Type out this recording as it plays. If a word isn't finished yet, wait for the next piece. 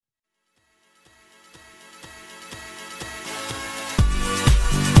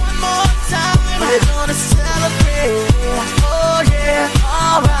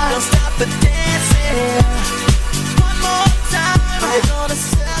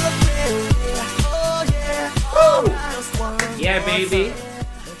baby.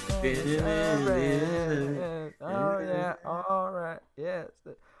 Oh yeah, all right, yes.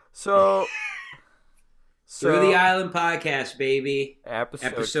 So Through the Island podcast, baby.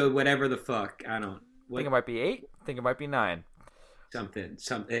 episode Whatever the fuck. I don't. I think it might be 8. I think it might be 9. Something.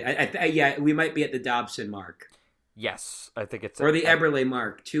 Yeah, we might be at the Dobson mark. Yes, I think it's or the Eberle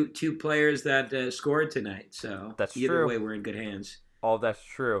mark. Two players that scored tonight. So that's either true. way, we're in good hands. All that's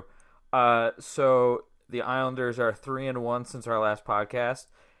true. So the Islanders are 3-1 since our last podcast.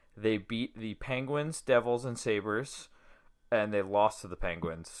 They beat the Penguins, Devils, and Sabres, and they lost to the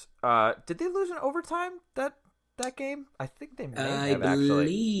Penguins. Did they lose in overtime that game? I think they may have, actually. I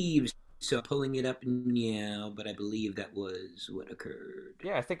believe so. Pulling it up now, but I believe that was what occurred.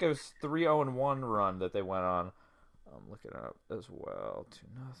 Yeah, I think it was 3-0-1 run that they went on. I'm looking it up as well. 2-0.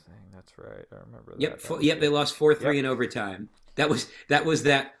 That's right. I remember that. Yep. They lost 4-3 in overtime. That was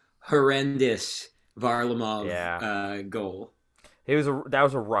that horrendous Varlamov goal. That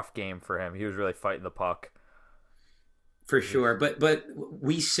was a rough game for him. He was really fighting the puck. For sure, but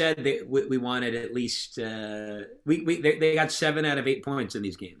we said that we wanted at least they got 7 out of 8 points in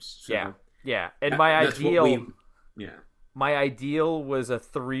these games. So yeah, and my ideal was a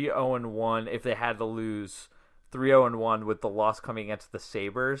 3-0-1 if they had to lose 3-0-1 with the loss coming against the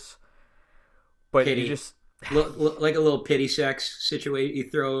Sabres. But pity. You just like a little pity sex situation. You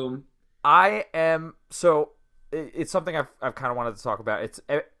throw them. It's something I've kind of wanted to talk about.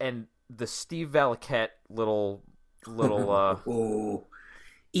 And the Steve Valiquette little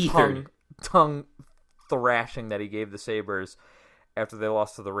tongue thrashing that he gave the Sabres after they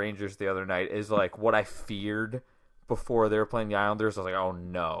lost to the Rangers the other night is like what I feared before they were playing the Islanders. I was like, oh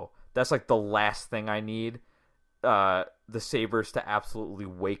no, that's like the last thing I need. The Sabres to absolutely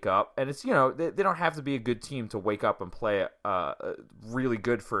wake up, and it's they don't have to be a good team to wake up and play really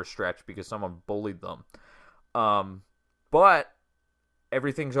good for a stretch because someone bullied them. But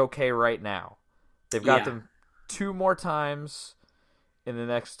everything's okay right now. They've got them 2 more times in the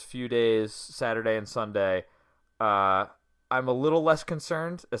next few days, Saturday and Sunday. I'm a little less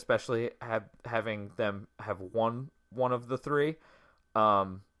concerned, especially having them have one of the 3.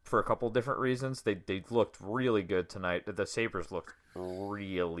 For a couple different reasons. They looked really good tonight. The Sabres looked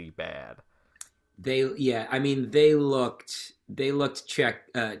really bad. They looked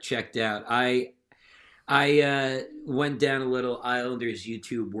checked out. I went down a little Islanders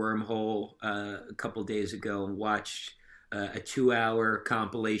YouTube wormhole a couple days ago and watched a 2-hour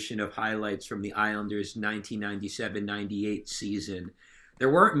compilation of highlights from the Islanders 1997-98 season.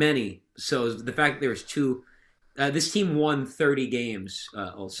 There weren't many, so the fact that there was 2. This team won 30 games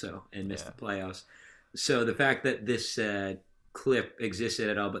also and missed the playoffs. So the fact that this clip existed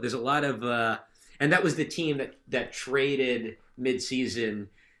at all, but there's a lot of and that was the team that traded midseason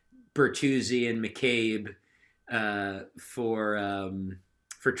Bertuzzi and McCabe for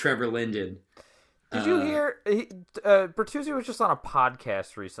Trevor Linden. Did you hear Bertuzzi was just on a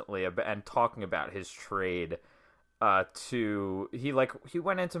podcast recently and talking about his trade he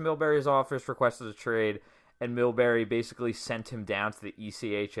went into Milbury's office, requested a trade, and Milbury basically sent him down to the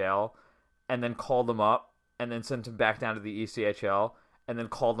ECHL and then called him up and then sent him back down to the ECHL and then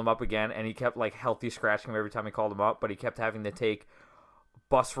called him up again, and he kept healthy scratching him every time he called him up, but he kept having to take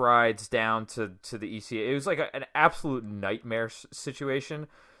bus rides down to the ECHL. It was like an absolute nightmare situation.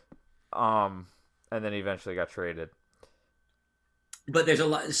 And then he eventually got traded. But there's a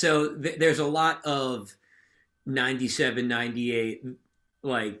lot. So there's a lot of 97, 98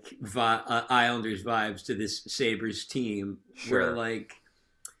 Islanders vibes to this Sabres team. Sure. Where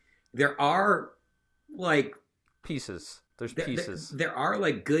there are pieces. There's pieces. There are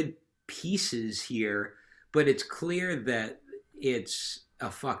good pieces here, but it's clear that it's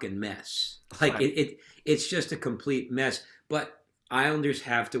a fucking mess. It's just a complete mess. But Islanders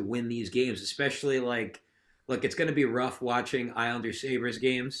have to win these games, especially it's going to be rough watching Islanders Sabres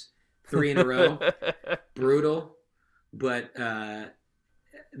games 3 in a row. Brutal, but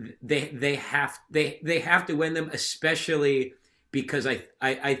they have to win them, especially because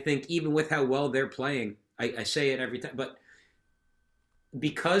I think even with how well they're playing, I say it every time, but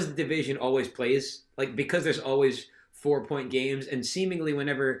because the division always plays because there's always 4-point games, and seemingly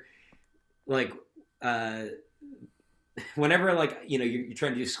whenever you're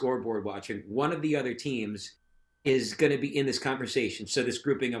trying to do scoreboard watching, one of the other teams is going to be in this conversation. So this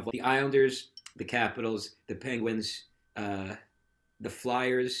grouping of the Islanders, the Capitals, the Penguins, the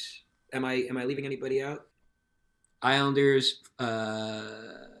Flyers. Am I leaving anybody out? Islanders,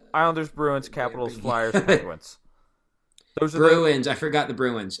 Bruins, Capitals, Flyers, Penguins. Those are Bruins. I forgot the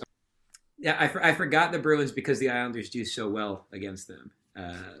Bruins. Yeah, I forgot the Bruins because the Islanders do so well against them.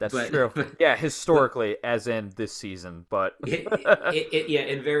 That's But, true. but Yeah, but historically, as in this season, but yeah,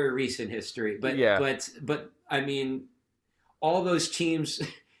 in very recent history. yeah, But I mean, all those teams.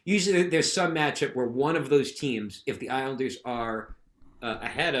 Usually, there's some matchup where one of those teams, if the Islanders are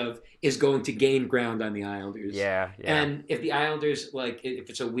ahead of, is going to gain ground on the Islanders. yeah. And if the Islanders if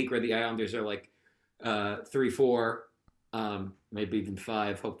it's a week where the Islanders are like 3-4, maybe even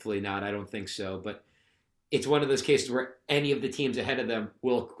 5. Hopefully not. I don't think so. But it's one of those cases where any of the teams ahead of them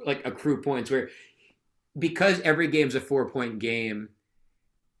will like accrue points. Where because every game's a 4-point game,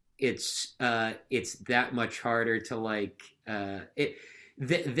 it's that much harder to it.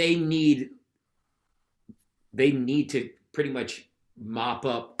 They need to pretty much mop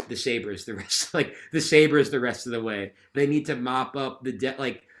up the Sabres the rest like the Sabres the rest of the way. They need to mop up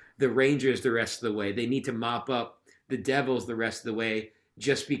the Rangers the rest of the way. They need to mop up the Devils the rest of the way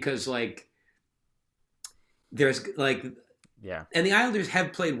just because there's yeah. and the Islanders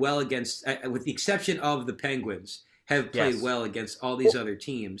have played well against with the exception of the Penguins have played Yes. well against all these other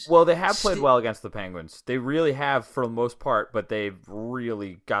teams. Well, they have played well against the Penguins. They really have for the most part, but they've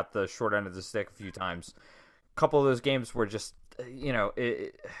really got the short end of the stick a few times. A couple of those games were just, I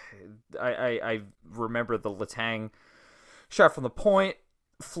remember the Letang shot from the point,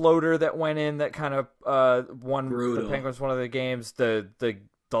 floater that went in that kind of won Brutal. the Penguins one of the games. The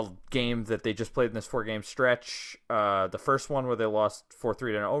game that they just played in this 4-game stretch, the first one where they lost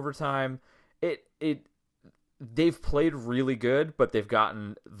 4-3 in overtime. They've played really good, but they've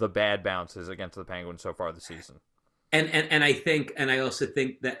gotten the bad bounces against the Penguins so far this season. And I also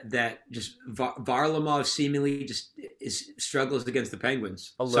think that just Varlamov seemingly just struggles against the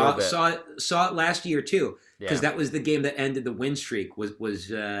Penguins. A little bit. Saw it last year too, because Yeah. that was the game that ended the win streak.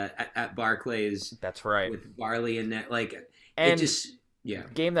 Was at Barclays. That's right. With Varley and that And it just yeah.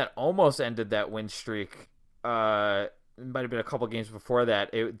 game that almost ended that win streak. It might have been a couple games before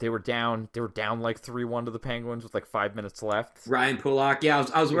that. They were down like 3-1 to the Penguins with like 5 minutes left. Ryan Pulock. Yeah,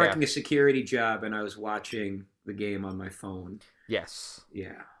 I was working a security job and I was watching the game on my phone. Yes.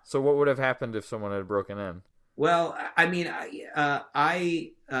 Yeah. So what would have happened if someone had broken in? Well, I mean,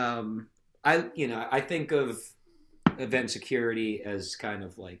 I think of event security as kind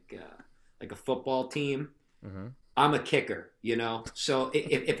of like a football team. Mm-hmm. I'm a kicker, so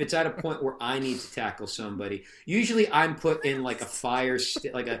if it's at a point where I need to tackle somebody, usually I'm put in like a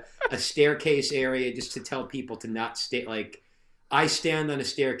a staircase area just to tell people to not stay. Like I stand on a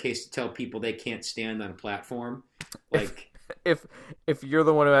staircase to tell people they can't stand on a platform. Like if you're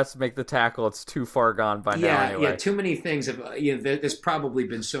the one who has to make the tackle, it's too far gone by now. Anyway. Yeah. Too many things have. There's probably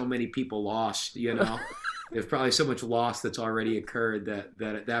been so many people lost. There's probably so much loss that's already occurred that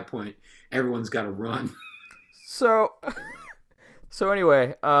at that point everyone's got to run. So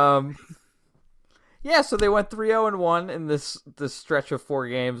anyway, yeah. So they went 3-0-1 in this stretch of 4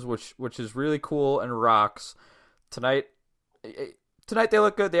 games, which is really cool and rocks. Tonight they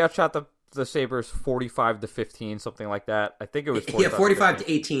look good. They outshot the Sabres 45-15, something like that. I think it was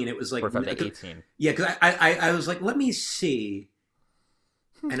 45-18. It was like 45-18. Yeah, because I was like, let me see,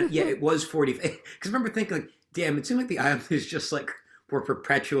 and yeah, it was 40. Because I remember thinking like, damn, it seemed like the Islanders just like were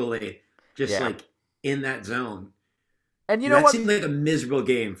perpetually just like in that zone. And you know that what? Seemed like a miserable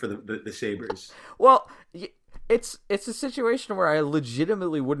game for the Sabres. Well, it's a situation where I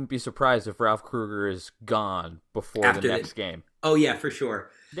legitimately wouldn't be surprised if Ralph Kruger is gone before After the next game. Oh yeah, for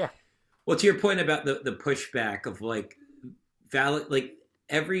sure. Yeah. Well, to your point about the pushback of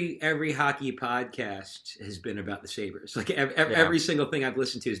every hockey podcast has been about the Sabres. Like every single thing I've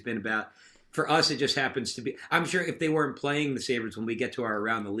listened to has been about. For us, it just happens to be. I'm sure if they weren't playing the Sabres when we get to our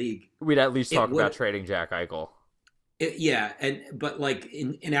around the league, we'd at least talk about trading Jack Eichel. But like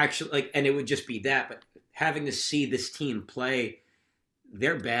in actual and it would just be that. But having to see this team play,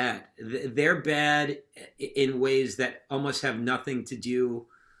 they're bad. They're bad in ways that almost have nothing to do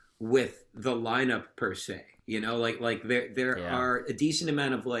with the lineup per se. There are a decent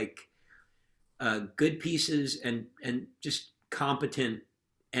amount of good pieces and just competent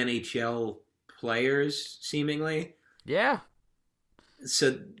NHL players, seemingly. Yeah.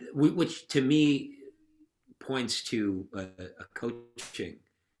 So, which to me points to a coaching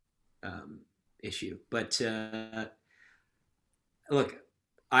issue. But look,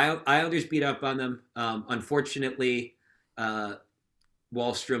 Islanders beat up on them. Unfortunately,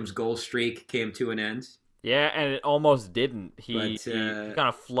 Wallstrom's goal streak came to an end. Yeah, and it almost didn't. He kind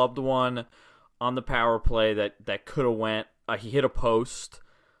of flubbed one on the power play that could have went. He hit a post.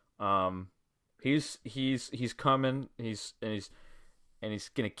 He's coming. He's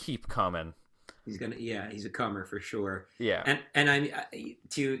gonna keep coming. He's a comer for sure. Yeah. And I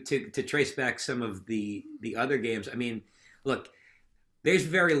to trace back some of the other games. I mean, look, there's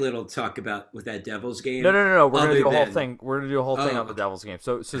very little to talk about with that Devils No, game, no, no, no. We're gonna other do a whole than thing. We're gonna do a whole thing on the okay, Devils game.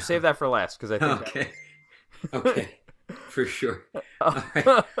 So save that for last because I think that okay, okay, for sure. All right,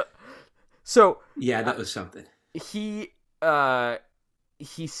 was. So yeah, uh, that was something. he uh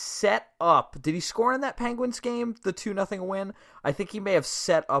he set up. Did he score in that Penguins game? The 2-0 win. I think he may have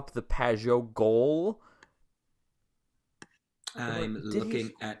set up the Pajot goal. Or I'm did he?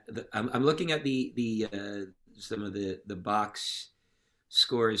 looking at I'm looking at the some of the box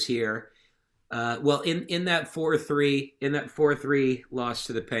scores here. Well, in that 4-3 loss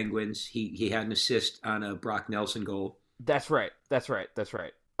to the Penguins, he had an assist on a Brock Nelson goal. That's right. That's right. That's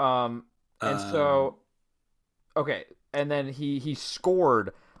right. And Um, so okay, and then he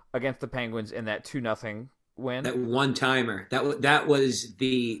scored against the Penguins in that 2-0 win. that one timer that was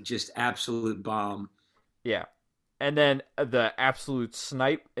the just absolute bomb. Yeah. And then the absolute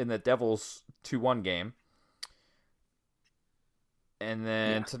snipe in the Devils 2-1 game. And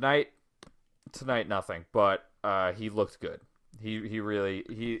then Yeah, tonight nothing, but he looked good. He really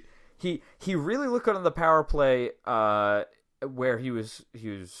he really looked good on the power play where he was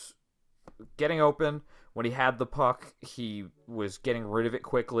getting open when he had the puck, he was getting rid of it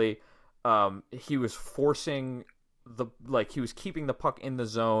quickly. He was forcing he was keeping the puck in the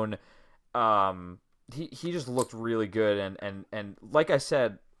zone. He just looked really good, and like I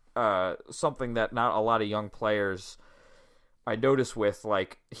said, something that not a lot of young players I notice with,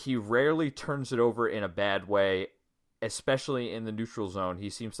 like, he rarely turns it over in a bad way, especially in the neutral zone. He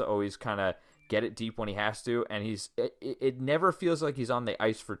seems to always kind of get it deep when he has to, and it never feels like he's on the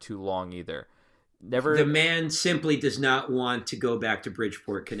ice for too long either. the Never man simply does not want to go back to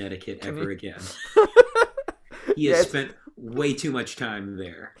Bridgeport, Connecticut can ever he? again. He has Yeah, spent way too much time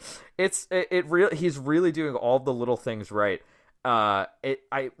there. he's really doing all the little things right. I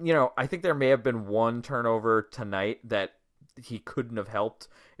think there may have been one turnover tonight that he couldn't have helped.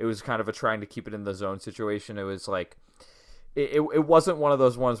 It was kind of a trying to keep it in the zone situation. It was like it wasn't one of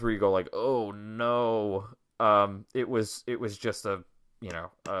those ones where you go like, oh no. It was just a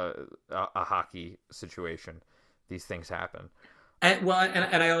hockey situation. These things happen. And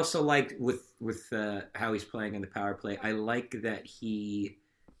I also liked with how he's playing on the power play. I like that he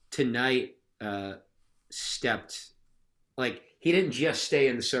tonight stepped, like, he didn't just stay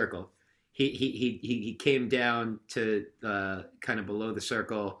in the circle. He came down to kind of below the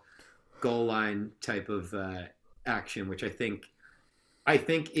circle goal line type of action, which I think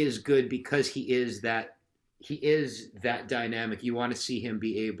is good because he is that dynamic. You want to see him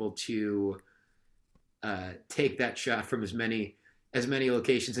be able to take that shot from as many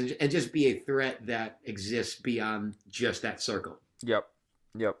locations and just be a threat that exists beyond just that circle. Yep.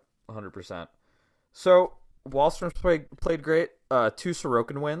 Yep. 100%. So Wallstrom's played great. Two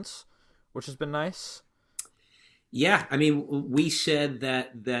Sorokin wins, which has been nice. Yeah, I mean, we said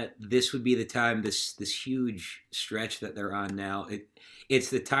that this would be the time, this huge stretch that they're on now. It's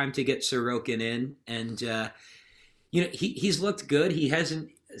the time to get Sorokin in, and he's looked good. He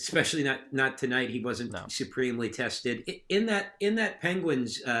hasn't, especially not tonight. He wasn't No. supremely tested in that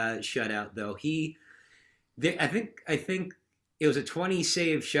Penguins shutout though. I think it was a 20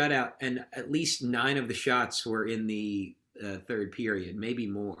 save shutout, and at least 9 of the shots were in the third period, maybe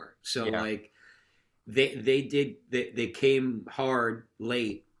more. So Yeah. like they came hard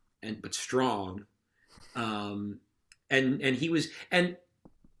late but strong, and he was, and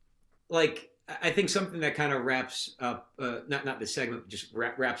like, I think something that kind of wraps up not the segment, just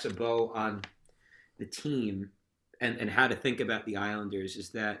wraps a bow on the team and how to think about the Islanders is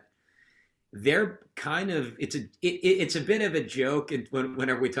that they're kind of, it's a bit of a joke, and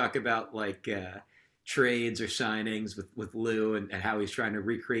whenever we talk about like trades or signings with Lou and how he's trying to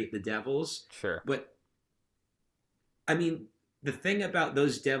recreate the Devils, Sure. but I mean, the thing about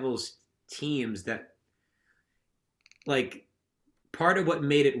those Devils teams that, like, part of what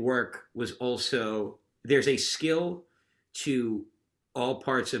made it work was also there's a skill to all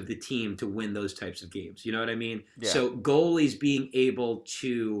parts of the team to win those types of games. You know what I mean? Yeah. So goalies being able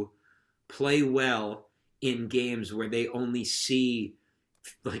to play well in games where they only see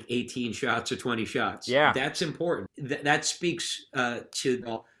like 18 shots or 20 shots. Yeah. That's important. That speaks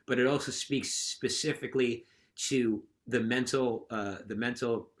but it also speaks specifically to the mental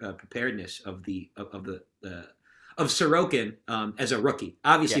preparedness of Sorokin as a rookie. Yeah.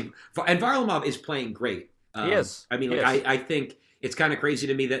 Obviously, and Varlamov is playing great. He is. I mean, He like, is. I think it's kind of crazy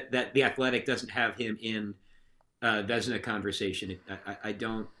to me that the Athletic doesn't have him in Vezina conversation. I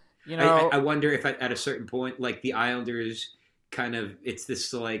don't. You I, know. I wonder if at a certain point, like, the Islanders kind of, it's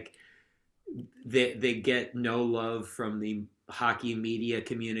this like they get no love from the hockey media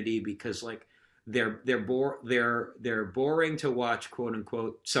community because, like, they're boring to watch, quote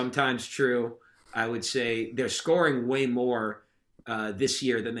unquote. Sometimes true. I would say they're scoring way more this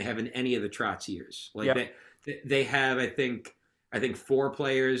year than they have in any of the Trotz years. Like Yep. they have, I think 4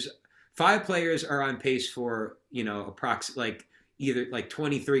 players, 5 players are on pace for like either like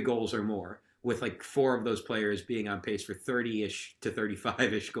 23 goals or more, with like 4 of those players being on pace for 30-ish to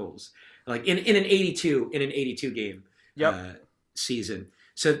 35-ish goals, like in an 82 game Yep. season.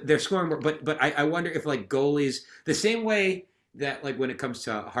 So they're scoring more, but I wonder if like goalies the same way that like when it comes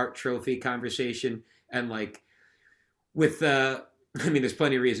to Hart Trophy conversation and like with I mean, there's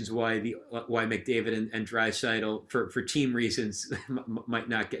plenty of reasons why McDavid and Draisaitl for team reasons might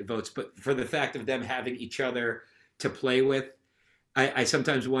not get votes, but for the fact of them having each other to play with, I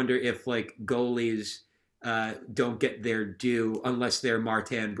sometimes wonder if like goalies don't get their due unless they're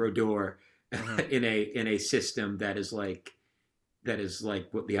Martin Brodeur Mm-hmm. in a system that is like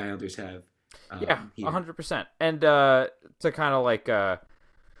what the Islanders have Yeah, here. 100%. And to kind of like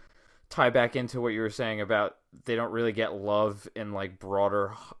tie back into what you were saying about they don't really get love in like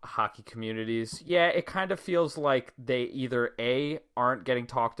broader hockey communities. Yeah, it kind of feels like they either A, aren't getting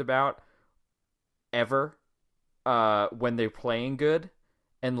talked about ever when they're playing good,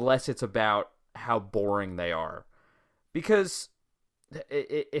 unless it's about how boring they are. Because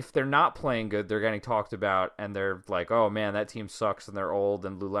if they're not playing good, they're getting talked about, and they're like, "Oh man, that team sucks, and they're old,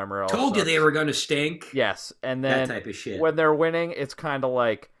 and Lou Lamoriello Told you sucks." they were going to stink. Yes, and That then type of shit. when they're winning, it's kind of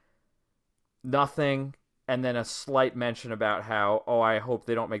like nothing, and then a slight mention about how, "Oh, I hope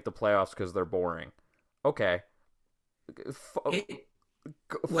they don't make the playoffs because they're boring." Okay, It, fuck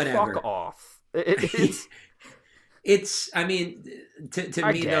whatever. off. It's. I mean, to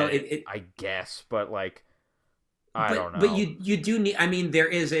I me get though, it, I guess, but like, I don't but know. you do need. I mean, uh, there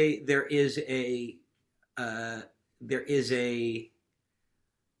is a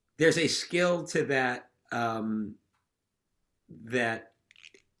there's a skill to that that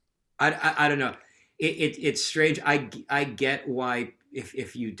I don't know. It's strange. I get why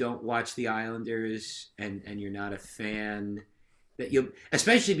if you don't watch the Islanders and you're not a fan, that you,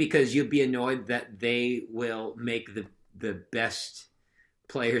 especially because you'll be annoyed that they will make the best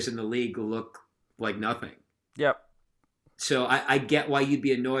players in the league look like nothing. Yep. So I get why you'd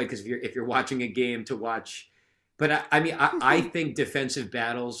be annoyed, because if you're watching a game to watch, but I mean I think defensive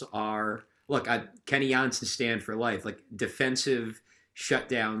battles are, look, Kenny Janssen stand for life. Like defensive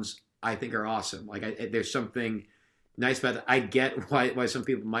shutdowns, I think are awesome. Like there's something nice about that. I get why some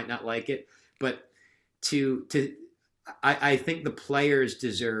people might not like it, but to I think the players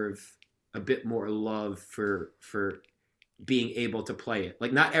deserve a bit more love for being able to play it.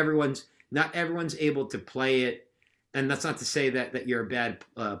 Like not everyone's able to play it, and that's not to say that you're a bad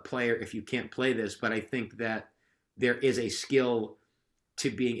player if you can't play this. But I think that there is a skill to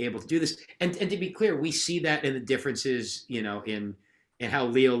being able to do this. And to be clear, we see that in the differences, in how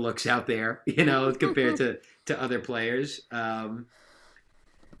Leo looks out there, compared to other players. I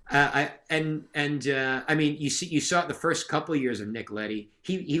mean, you saw it the first couple of years of Nick Leddy.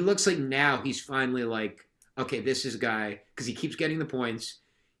 He looks like now he's finally like, okay, this is a guy, because he keeps getting the points.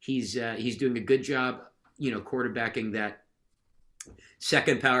 He's doing a good job, quarterbacking that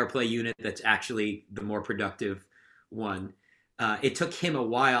second power play unit that's actually the more productive one. It took him a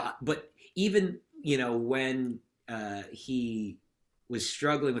while, but even when he was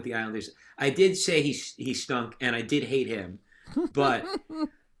struggling with the Islanders, I did say he stunk, and I did hate him, but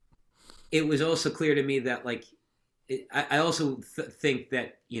it was also clear to me that like I also think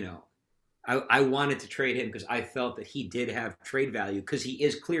that I wanted to trade him because I felt that he did have trade value, because he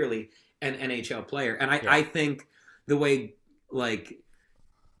is clearly an NHL player, and Yeah. I think the way, like,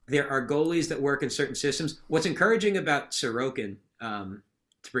 there are goalies that work in certain systems. What's encouraging about Sorokin, to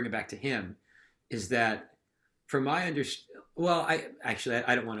bring it back to him, is that from my understanding, well, I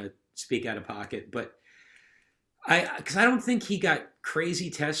don't want to speak out of pocket, but because I don't think he got crazy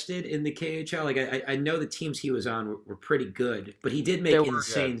tested in the KHL. Like I know the teams he was on were pretty good, but he did They make were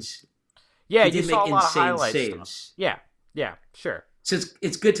insane. good. Yeah, He you did saw make a lot of insane highlight saves. stuff. Yeah, sure. So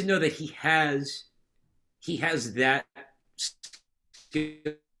it's good to know that he has that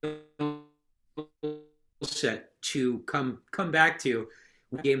skill set to come back to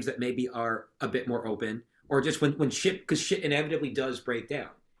games that maybe are a bit more open, or just when shit, because shit inevitably does break down,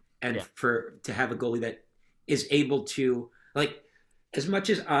 and Yeah. to have a goalie that is able to, like, as much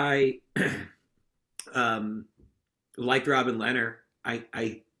as I liked Robin Leonard,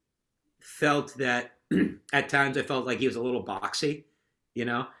 I felt that at times I felt like he was a little boxy,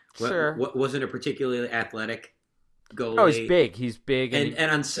 Sure. what wasn't a particularly athletic goalie. No, he's big. He's big, and he and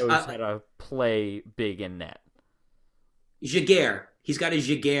on knows how to play big in net. Jaguar, he's got a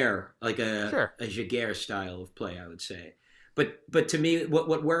Jaguar, like Sure. a Jaguar style of play, I would say. But to me,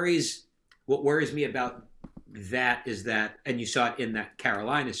 what worries me about that is that, and you saw it in that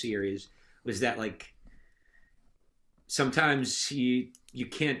Carolina series, was that like sometimes you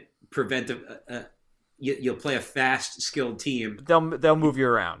can't prevent you'll play a fast, skilled team. They'll move you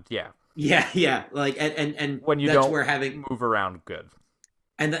around. Yeah. Yeah, yeah. Like and When you that's don't where having move around good.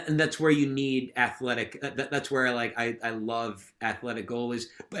 and that's where you need athletic. That's where like I love athletic goalies,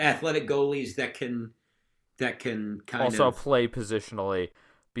 but athletic goalies that can kind Also of play positionally,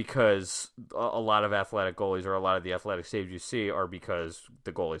 because a lot of athletic goalies, or a lot of the athletic saves you see, are because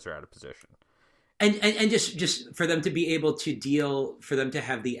the goalies are out of position. and just for them to be able to deal, for them to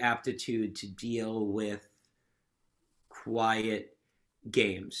have the aptitude to deal with quiet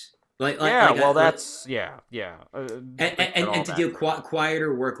games. Yeah, well, Like that's yeah. and All to that. do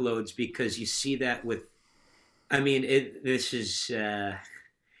quieter workloads, because you see that with. I mean, this is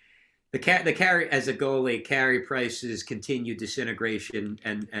the carry as a goalie. Carey Price's continued disintegration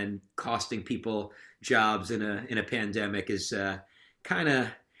and costing people jobs in a pandemic is kind of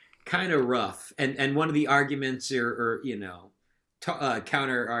kind of rough. And one of the arguments, or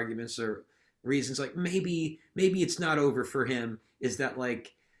counter arguments or reasons, like maybe it's not over for him, is that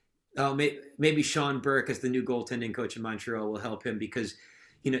like, oh, maybe Sean Burke as the new goaltending coach in Montreal will help him, because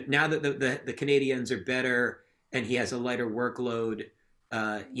now that the Canadians are better and he has a lighter workload,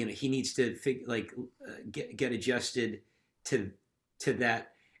 he needs to get adjusted to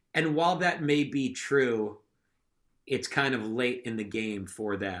that. And while that may be true, it's kind of late in the game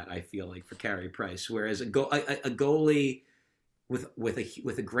for that. I feel like, for Carey Price, whereas a goalie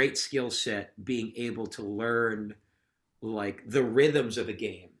with a great skill set, being able to learn like the rhythms of a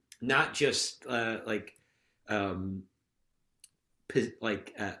game, not just um,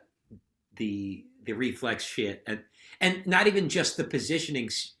 like the reflex shit, and not even just the positioning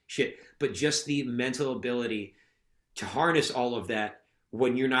shit, but just the mental ability to harness all of that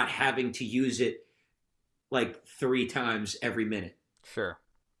when you're not having to use it like 3 times every minute. Sure.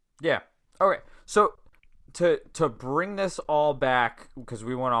 Yeah. Okay. So to bring this all back, because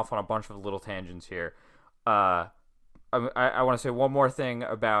we went off on a bunch of little tangents here. I want to say one more thing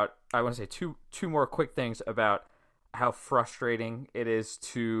about. I want to say two more quick things about how frustrating it is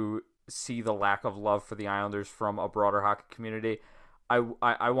to see the lack of love for the Islanders from a broader hockey community. I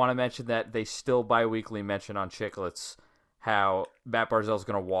want to mention that they still bi-weekly mention on Chicklets how Matt Barzal's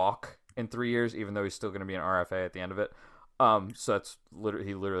going to walk in 3 years, even though he's still going to be an RFA at the end of it. So that's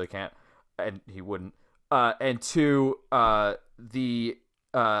he literally can't, and he wouldn't. And two, the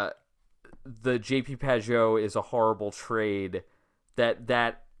JP Pajot is a horrible trade.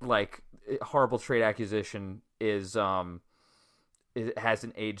 That like horrible trade acquisition is it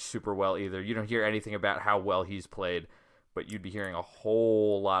hasn't aged super well either. You don't hear anything about how well he's played, but you'd be hearing a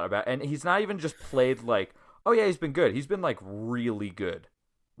whole lot about. And he's not even just played like, oh yeah, he's been good. He's been like really good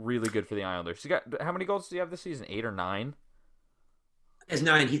for the Islanders. He got, how many goals does he have this season? 8 or 9? As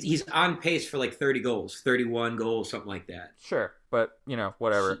 9, he's on pace for like 30 goals, 31 goals, something like that. Sure, but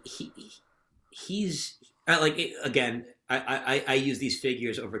whatever. He's like, again. I use these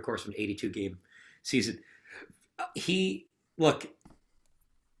figures over the course of an 82 game season. He look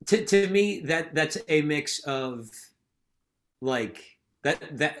to me that's a mix of like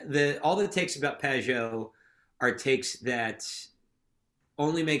the all the takes about Pajot are takes that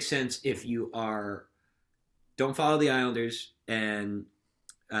only make sense if you don't follow the Islanders and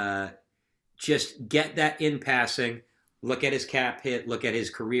just get that in passing. Look at his cap hit. Look at his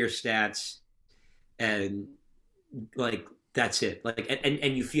career stats, and like that's it. Like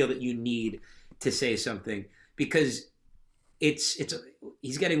and you feel that you need to say something, because it's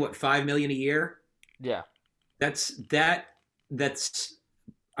he's getting what, $5 million a year. Yeah, that's that's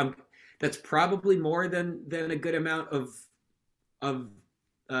probably more than a good amount of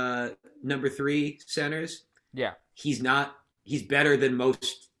number 3 centers. yeah. He's better than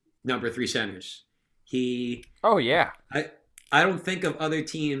most number 3 centers. Oh yeah. I don't think of other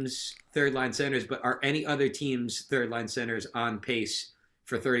teams' third line centers, but are any other teams' third line centers on pace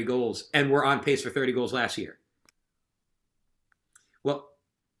for 30 goals? And we're on pace for 30 goals last year. Well,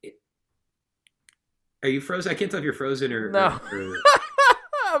 are you frozen? I can't tell if you're frozen or no. or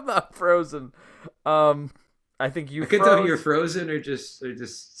I'm not frozen. I think you. I can't tell if you're frozen or just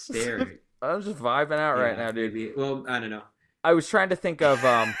staring. I'm just vibing out right now, dude. Maybe. Well, I don't know. I was trying to think of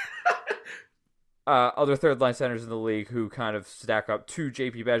other third line centers in the league who kind of stack up to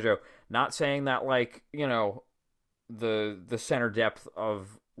JP Pajot. Not saying that like the center depth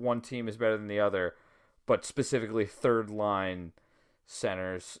of one team is better than the other, but specifically third line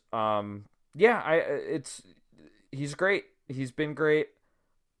centers. He's great. He's been great.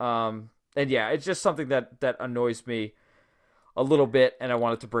 And yeah, it's just something that annoys me a little bit, and I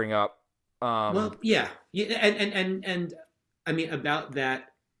wanted to bring up. Well, yeah, yeah, and I mean about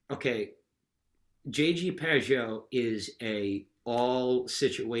that. Okay, JG Pajot is a all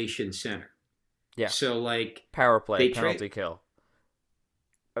situation center. Yeah, So like power play, they trade penalty kill.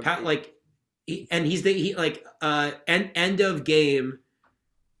 like and he like end of game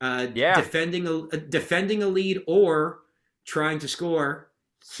Yeah, defending a lead or trying to score.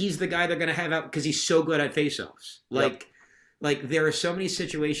 He's the guy they're going to have out because he's so good at faceoffs. yep, Like there are so many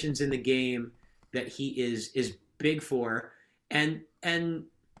situations in the game that he is big for, and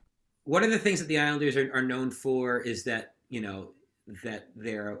one of the things that the Islanders are known for is that that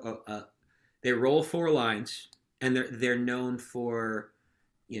they roll four lines, and they're known for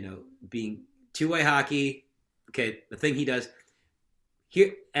being two-way hockey. Okay, the thing he does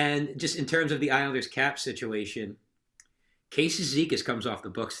here, and just in terms of the Islanders cap situation, Casey Zizekas comes off the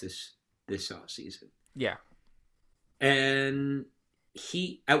books this off season, yeah, and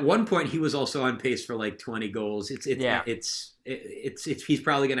he at one point he was also on pace for like 20 goals. yeah, It's he's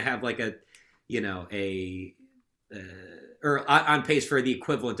probably going to have like a a or on pace for the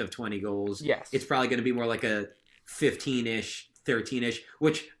equivalent of 20 goals. yes, It's probably going to be more like a 15-ish, 13-ish,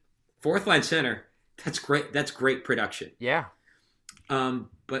 which fourth line center, that's great. That's great production. yeah,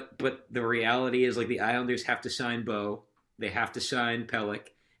 But the reality is like the Islanders have to sign Bo, they have to sign Pelech,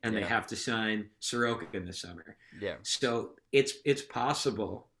 and they yeah, have to sign Sorokin in the summer. yeah, So it's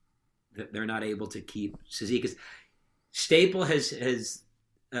possible that they're not able to keep Cizikas. Staple has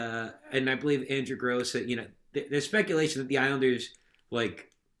and I believe Andrew Gross, there's speculation that the Islanders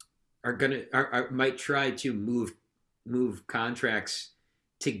like might try to move contracts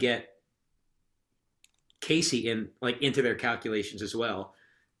to get Casey into their calculations as well,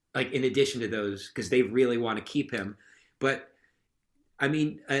 like in addition to those because they really want to keep him. But I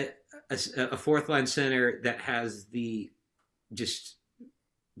mean, a fourth line center that has the just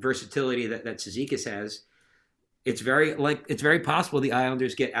versatility that Cizikas has, it's very possible the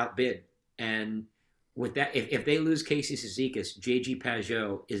Islanders get outbid. And with that, if they lose Casey Cizikas, JG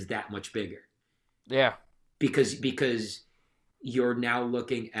Pajot is that much bigger yeah, because you're now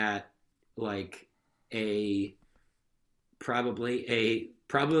looking at like a probably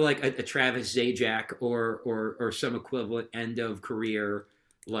like a Travis Zajac or some equivalent end of career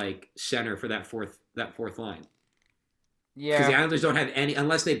like center for that fourth line because the yeah, Islanders don't have any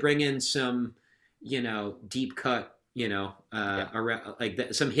unless they bring in some deep cut yeah, around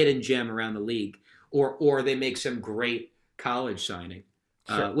some hidden gem around the league or they make some great college signing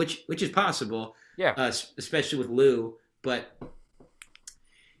sure, which is possible yeah, especially with Lou, but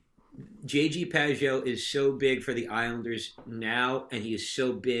JG Pajot is so big for the Islanders now, and he is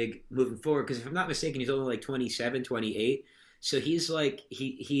so big moving forward. Because if I'm not mistaken, he's only like 27, 28. So he's like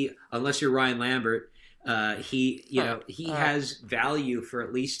he unless you're Ryan Lambert, he has value for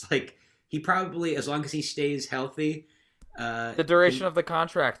at least like he probably as long as he stays healthy. the duration of the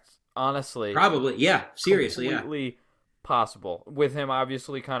contract, honestly, Probably, yeah, seriously, yeah. completely possible. With him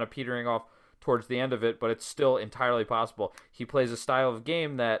obviously kind of petering off towards the end of it, but it's still entirely possible. He plays a style of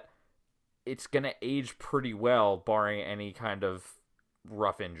game that it's going to age pretty well, barring any kind of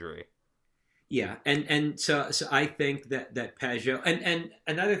rough injury. Yeah, and so I think that Pajot and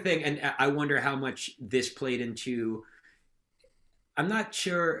another thing, and I wonder how much this played into. I'm not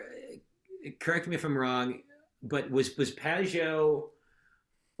sure. Correct me if I'm wrong, but was Pajot?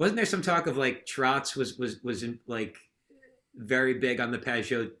 Wasn't there some talk of like Trotz was in, like very big on the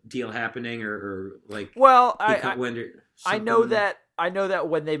Pajot deal happening, or like Well, he caught wind or I something? know that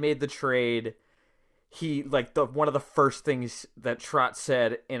when they made the trade, he like one of the first things that Trot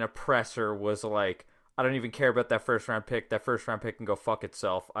said in a presser was like, "I don't even care about that first round pick. That first round pick can go fuck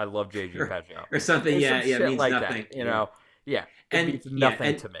itself. I love JG Pajot or something. It's Yeah, some yeah, shit means like nothing. that. Yeah, it And means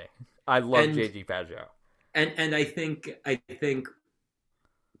nothing to me. I love and JG Pajot. and I think I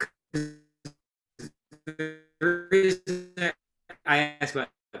asked about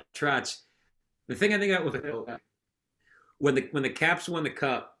Trotz. The thing I think about with when the Caps won the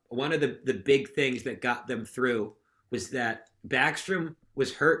Cup, one of the big things that got them through was that Backstrom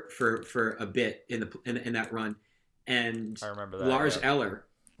was hurt for a bit in that run, and I remember that. Lars Yeah. Eller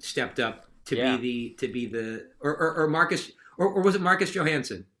stepped up to Yeah. be the or Marcus or was it Marcus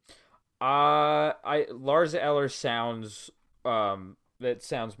Johansson? Lars Eller sounds that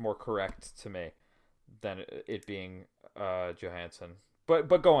sounds more correct to me than it being Johansson. But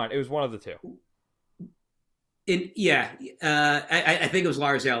go on. It was one of the two. I think it was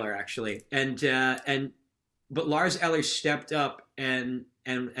Lars Eller actually, but Lars Eller stepped up and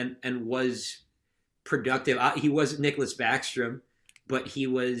was productive. He wasn't Nicholas Backstrom, but he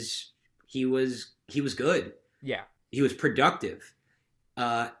was good. Yeah. He was productive.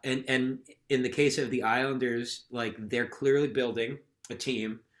 And in the case of the Islanders, like they're clearly building a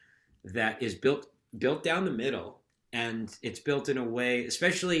team that is built down the middle, and it's built in a way,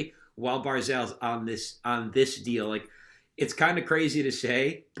 especially while Barzell's on this deal. Like it's kind of crazy to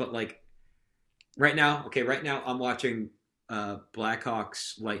say, but like right now, I'm watching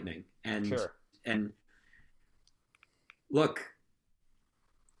Blackhawks Lightning, Sure. and look,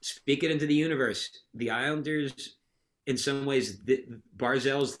 speak it into the universe. The Islanders, in some ways,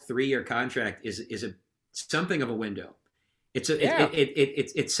 Barzell's 3-year contract is a something of a window. Yeah.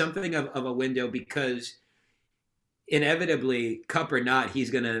 It's something of a window because inevitably, cup or not, he's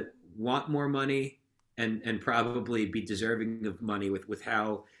going to want more money and probably be deserving of money with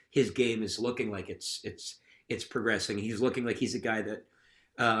how his game is looking like it's progressing. He's looking like he's a guy that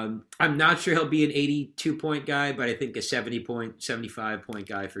I'm not sure he'll be an 82-point guy, but I think a 75-point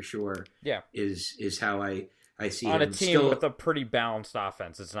guy for sure. Yeah. Is how I see On him. a team with a pretty balanced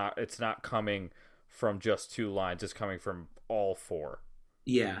offense. It's not coming from just two lines. It's coming from all four.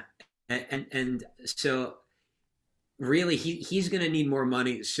 Yeah, and so really he's going to need more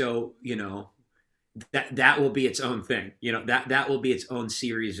money. So that will be its own thing. That will be its own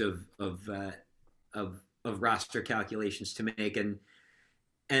series of roster calculations to make,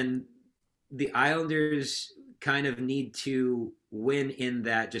 and the Islanders kind of need to win in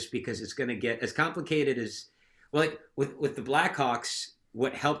that, just because it's going to get as complicated as well. Like with the Blackhawks,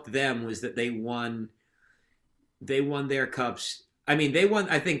 what helped them was that they won their cups. I mean, they won.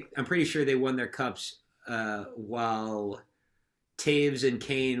 I'm pretty sure they won their cups while Taves and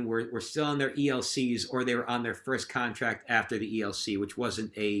Kane were still on their ELCs, or they were on their first contract after the ELC, which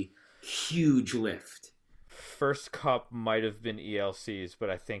wasn't a huge lift. First cup might have been ELCs,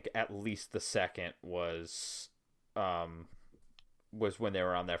 but I think at least the second was when they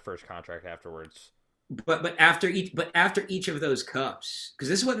were on their first contract afterwards. But after each of those cups, because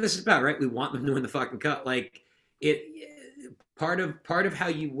this is what this is about, right? We want them to win the fucking cup. Like it, part of how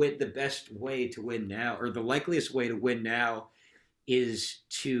you win, the best way to win now, or the likeliest way to win now, is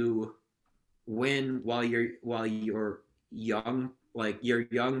to win while you're young, like your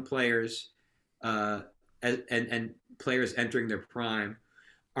young players, and players entering their prime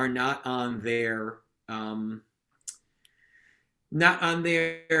are not on their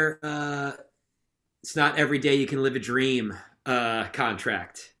it's not every day you can live a dream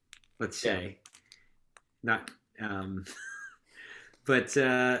contract, let's say. Not but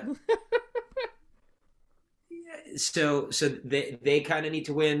so they kind of need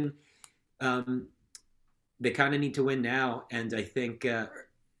to win. They kind of need to win now, and I think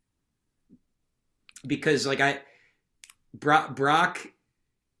because like Brock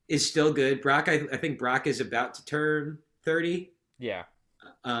is still good. Brock, I think Brock is about to turn 30. Yeah.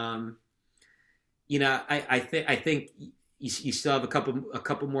 I think you still have a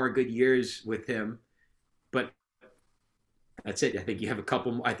couple more good years with him, but that's it. I think you have a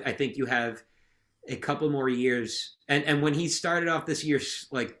couple. I think you have a couple more years. And when he started off this year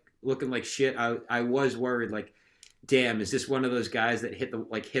like looking like shit, I was worried. Like, damn, is this one of those guys that hit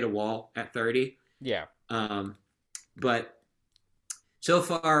a wall at 30? Yeah. But so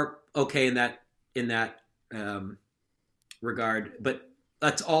far, okay in that regard. But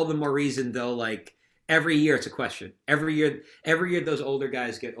that's all the more reason, though. Like every year, it's a question. Every year, those older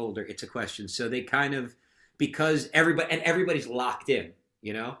guys get older. It's a question. So they kind of, because everybody's locked in.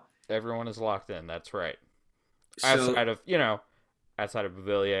 Everyone is locked in. That's right. So, outside of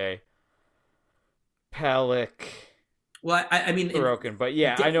Bavillier, Pellick. Well, I mean, Sorokin, but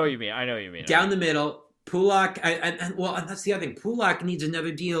yeah, I know what you mean. Down the middle, Pulak. Well, that's the other thing. Pulak needs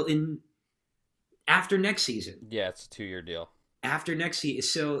another deal after next season. Yeah, it's a 2-year deal. After next season,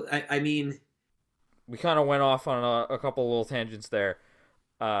 so I mean, we kind of went off on a couple little tangents there.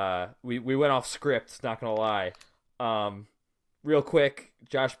 We went off script. Not gonna lie. Real quick,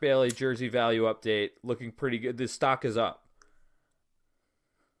 Josh Bailey jersey value update, looking pretty good. The stock is up.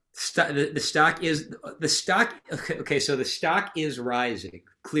 The stock is okay. So the stock is rising.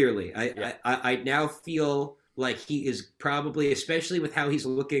 Clearly, I now feel like he is probably, especially with how he's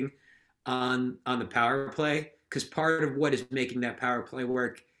looking on the power play, because part of what is making that power play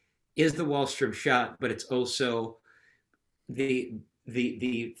work is the Wallstrom shot, but it's also the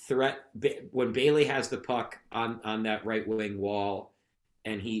threat when Bailey has the puck on that right wing wall,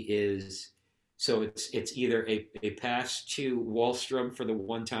 and he is. So it's either a pass to Wallstrom for the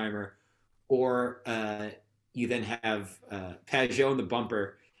one-timer, or you then have Pajot in the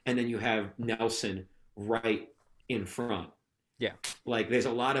bumper, and then you have Nelson right in front. Yeah. Like there's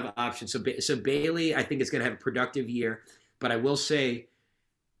a lot of options. So Bailey, I think is going to have a productive year, but I will say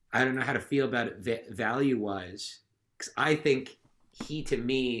I don't know how to feel about it value wise because I think he to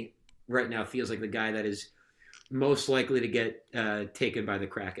me right now feels like the guy that is most likely to get taken by the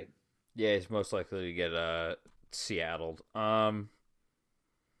Kraken. Yeah, he's most likely to get Seattled.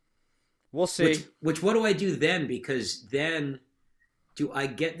 We'll see. Which what do I do then? Because then do I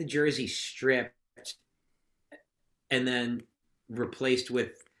get the jersey stripped and then replaced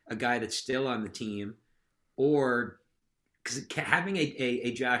with a guy that's still on the team, or because having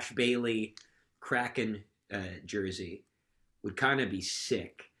a Josh Bailey Kraken jersey would kind of be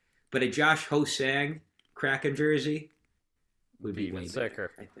sick, but a Josh Hosang Kraken jersey would be even way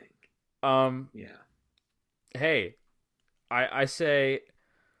sicker. better, I think. Yeah. Hey, I say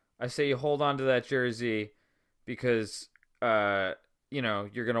you hold on to that jersey because you're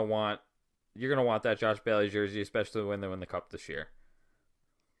gonna want that Josh Bailey jersey, especially when they win the cup this year.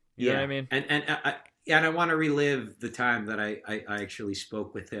 You know what I mean? And I want to relive the time that I actually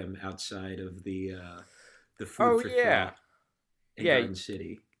spoke with him outside of the food for thought in Garden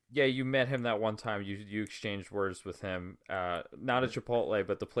City. Yeah, you met him that one time. You exchanged words with him. Not at Chipotle,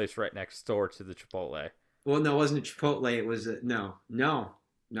 but the place right next door to the Chipotle. Well, no, it wasn't a Chipotle. It was no.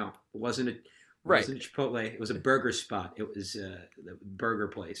 It wasn't a. It wasn't a Chipotle. It was a burger spot. It was the burger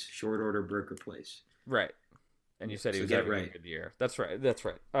place, short order burger place. Right. And you said he was having a good year. That's right.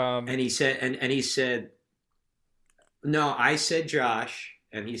 And he said, no, I said Josh,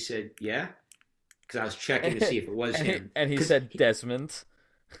 and he said, yeah, because I was checking to see if it was him. And he said Desmond.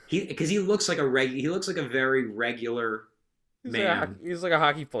 Because he looks like he looks like a very regular man. He's like a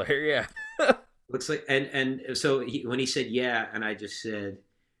hockey player. Yeah. Looks like and so when he said yeah, and I just said,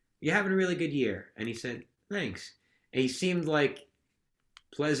 you're having a really good year, and he said thanks, and he seemed like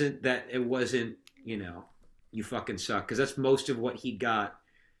pleasant that it wasn't you fucking suck, because that's most of what he got,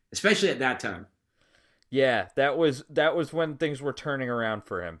 especially at that time. Yeah, that was when things were turning around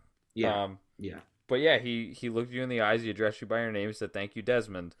for him. Yeah, But yeah, he looked you in the eyes, he addressed you by your name, said thank you,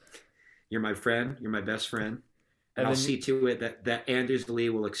 Desmond. You're my friend. You're my best friend. And I'll see to it that Anders Lee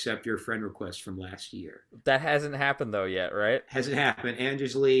will accept your friend request from last year. That hasn't happened though yet, right? Hasn't happened.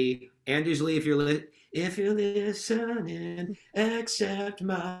 Anders Lee, if you're listening, accept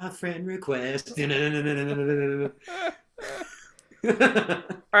my friend request. All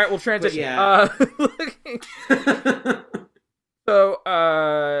right, we'll transition. Yeah. So,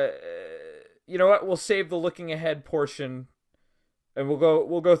 you know what? We'll save the looking ahead portion, and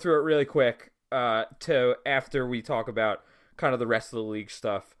we'll go through it really quick. To after we talk about kind of the rest of the league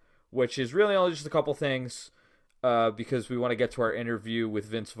stuff, which is really only just a couple things, because we want to get to our interview with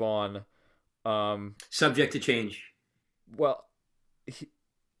Vince Vaughn. Subject to change. Well,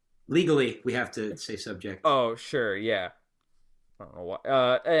 legally, we have to say subject. Oh, sure, yeah. I don't know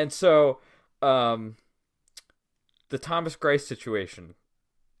why. And so, the Thomas Greiss situation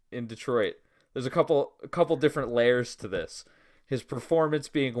in Detroit. There's a couple different layers to this. His performance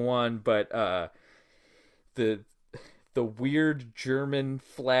being one, but the weird German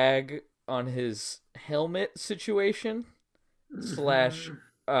flag on his helmet situation /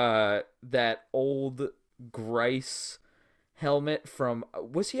 that old Greiss helmet from,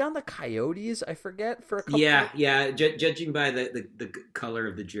 was he on the Coyotes? I forget, for a couple. Yeah. Judging by the color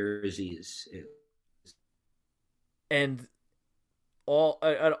of the jerseys, and all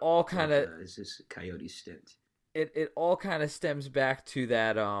kind of is this a Coyote stint? It all kind of stems back to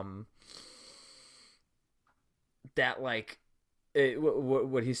that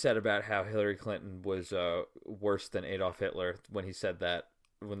what he said about how Hillary Clinton was worse than Adolf Hitler when he said that,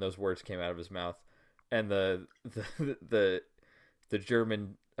 when those words came out of his mouth, and the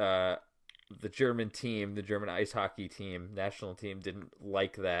German team, the German ice hockey team, national team, didn't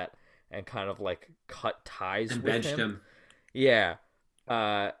like that and kind of like cut ties and with benched him. Yeah.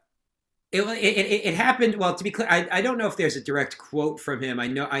 It happened. Well, to be clear, I don't know if there's a direct quote from him. I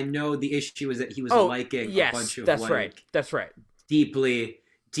know the issue is that he was liking a bunch of that's right, deeply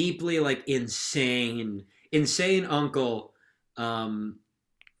like insane uncle,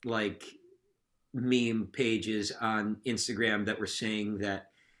 like meme pages on Instagram that were saying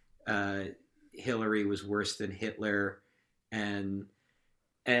that Hillary was worse than Hitler, and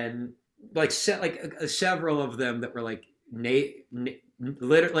like several of them that were like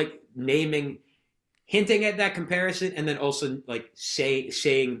literally like naming, hinting at that comparison, and then also like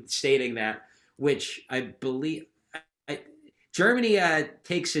stating that, which I believe Germany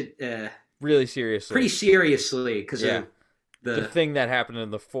takes it really seriously, pretty seriously, because of the thing that happened in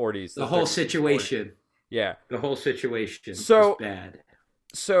the 40s, the whole situation. 40s. Yeah, the whole situation was bad.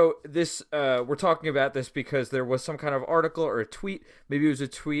 So this we're talking about this because there was some kind of article or a tweet, maybe it was a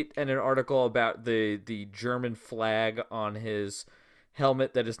tweet and an article about the German flag on his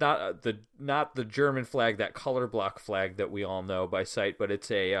helmet that is not the German flag, that color block flag that we all know by sight, but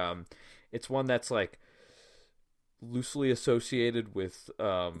it's one that's like loosely associated with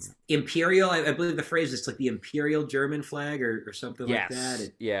Imperial. I believe the phrase is like the Imperial German flag or something like that. yes,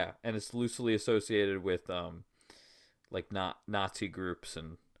 yeah, and it's loosely associated with like not Nazi groups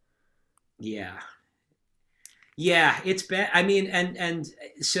and Yeah, yeah, it's bad. I mean, and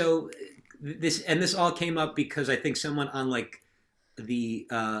so this all came up because I think someone on like the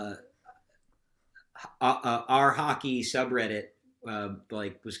our hockey subreddit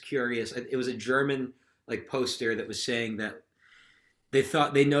like was curious. It was a German like poster that was saying that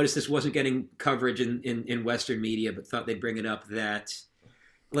they noticed this wasn't getting coverage in Western media, but thought they'd bring it up that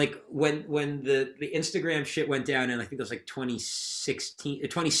like when the Instagram shit went down, and I think it was like 2016,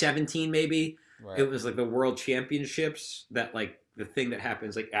 2017 maybe. It right. was like the World Championships, that like the thing that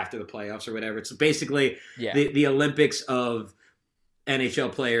happens like after the playoffs or whatever. It's basically Yeah, the Olympics of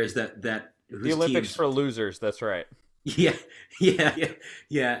NHL players that the whose Olympics teams. for losers. That's right. Yeah,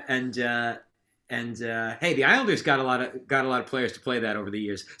 yeah, and hey, the Islanders got a lot of players to play that over the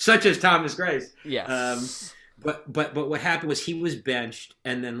years, such as Thomas Greiss. Yes. But what happened was he was benched,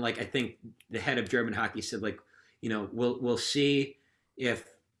 and then like I think the head of German hockey said like, we'll see if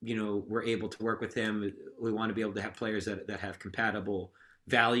we're able to work with him. We want to be able to have players that have compatible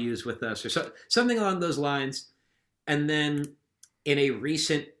values with us, or something along those lines. And then in a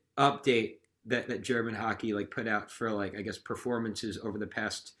recent update that German hockey like put out for like I guess performances over the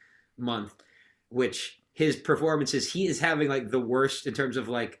past month, which his performances, he is having like the worst in terms of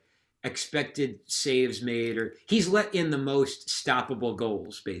like expected saves made, or he's let in the most stoppable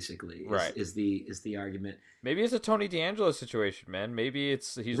goals basically Right. is the argument. Maybe it's a Tony D'Angelo situation, man. Maybe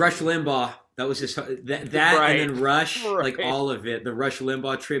he's Rush Limbaugh, that was his and right. then Rush, like Right. all of it, the Rush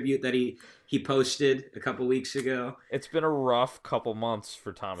Limbaugh tribute that he posted a couple weeks ago It's been a rough couple months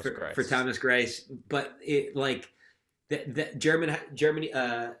for Thomas for Greiss. Thomas Greiss, but it like the Germany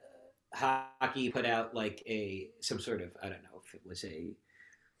hockey put out like some sort of, I don't know if it was a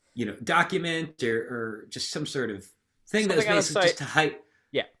document or just some sort of thing that was Something on a basically just site. to hype,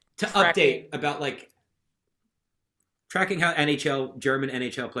 Yeah. to Tracking. update about like tracking how German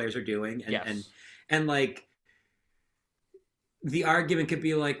NHL players are doing, Yes. and like the argument could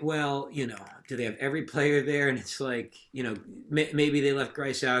be like, well, do they have every player there? And it's like, maybe they left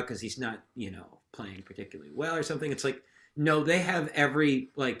Grice out because he's not, playing particularly well or something. It's like, no, they have every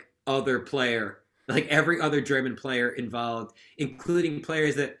like other player, like every other German player involved, including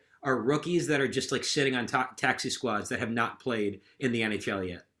players that are rookies that are just like sitting on taxi squads that have not played in the NHL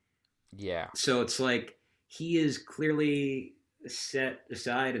yet. Yeah. So it's like he is clearly set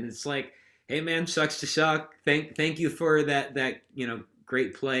aside, and it's like, hey man, sucks to suck. Thank you for that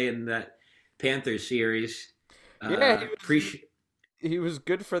great play in that Panthers series. Yeah, Appreciate. he was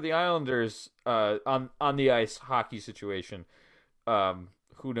good for the Islanders on the ice hockey situation.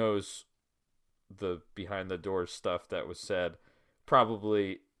 Who knows the behind the doors stuff that was said?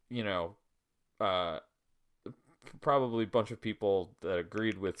 Probably, uh, probably a bunch of people that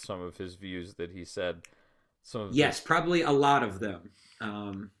agreed with some of his views that he said. Some of Yes, this, probably a lot of them.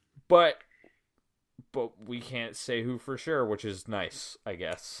 but we can't say who for sure, which is nice, I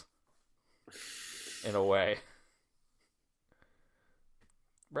guess, in a way,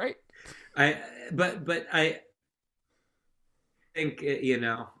 right? I but I think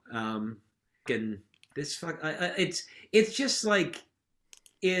and this it's just like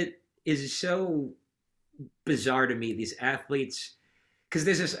it is so bizarre to me, these athletes, because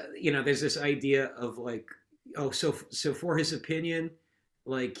there's this idea of like, oh, so for his opinion,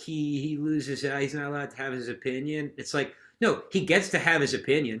 like he loses out, he's not allowed to have his opinion. It's like, no, he gets to have his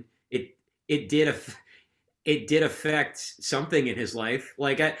opinion. It did it did affect something in his life.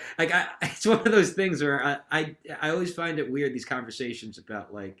 It's one of those things where I always find it weird, these conversations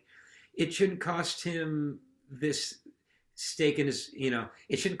about like it shouldn't cost him this stake in his,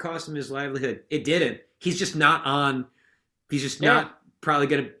 it shouldn't cost him his livelihood. It didn't. He's just not on. He's just Yeah. not probably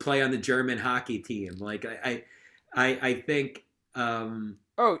going to play on the German hockey team. Like I think.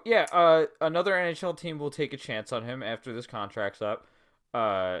 Oh yeah, another NHL team will take a chance on him after this contract's up.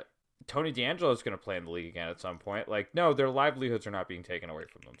 Tony D'Angelo is going to play in the league again at some point. Like, no, their livelihoods are not being taken away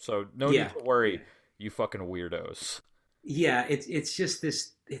from them, so no Yeah, need to worry, yeah, you fucking weirdos. yeah. It's just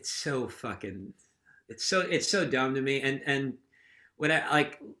this. It's so fucking. It's so dumb to me. And what I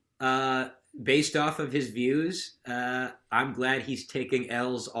like. based off of his views, I'm glad he's taking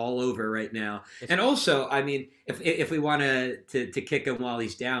L's all over right now. It's, And also, I mean, if we want to kick him while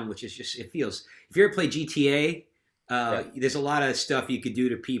he's down, which is just it feels. If you ever play GTA, yeah. there's a lot of stuff you could do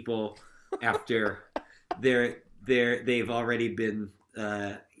to people after they've already been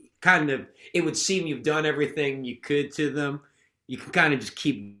kind of. It would seem you've done everything you could to them. You can kind of just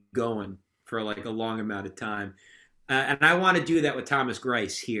keep going for like a long amount of time. And I want to do that with Thomas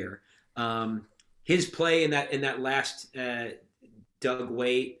Grice here. His play in that last Doug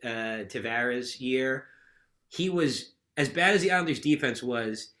Waite Tavares year, he was as bad as the Islanders defense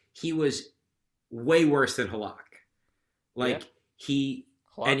was. He was way worse than Halak. Yeah. Like he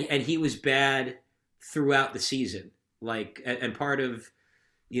Halak. and he was bad throughout the season. Like and part of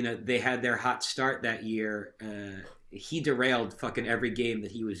they had their hot start that year. He derailed fucking every game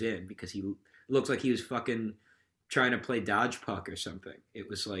that he was in because he looks like he was fucking trying to play dodge puck or something. It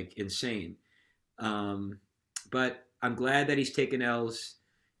was like insane. But I'm glad that he's taken L's.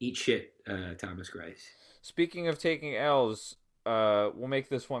 Eat shit, Thomas Grice. Speaking of taking L's, we'll make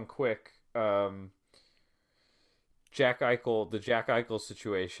this one quick. Jack Eichel, the Jack Eichel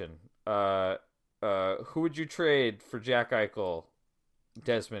situation. Who would you trade for Jack Eichel?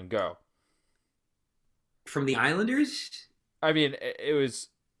 Desmond, go. From the Islanders? I mean, it was.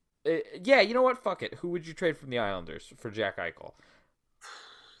 Yeah, you know what? Fuck it. Who would you trade from the Islanders for Jack Eichel?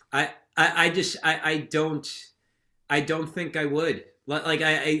 I don't think I would. Like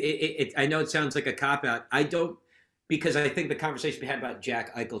I know it sounds like a cop out. I don't, because I think the conversation we had about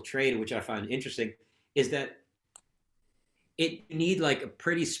Jack Eichel trade, which I find interesting, is that it need like a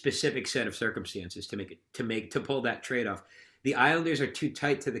pretty specific set of circumstances to pull that trade off. The Islanders are too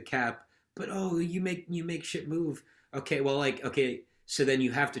tight to the cap, but you make shit move. Okay, well, like, okay, so then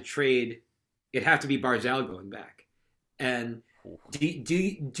you have to trade. It'd have to be Barzal going back. And do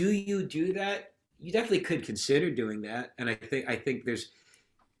you do that? You definitely could consider doing that. And I think there's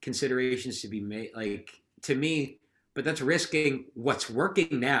considerations to be made, like, to me, but that's risking what's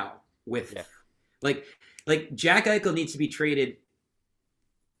working now with like Jack Eichel needs to be traded.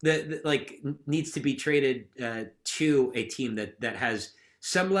 Needs to be traded to a team that has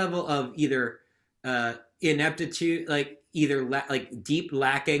some level of either ineptitude, like either like deep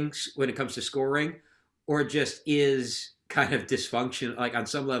lackings when it comes to scoring, or just is kind of dysfunction, like on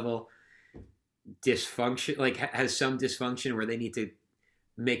some level dysfunction, like has some dysfunction where they need to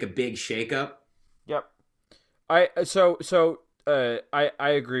make a big shakeup. Yep. I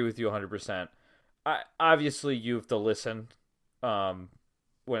agree with you 100%. Obviously you have to listen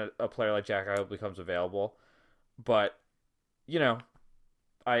when a player like Jack Eichel becomes available, but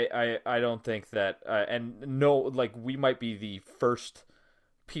I don't think that and no, like, we might be the first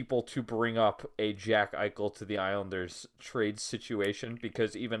people to bring up a Jack Eichel to the Islanders trade situation,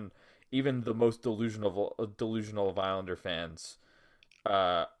 because even the most delusional of Islander fans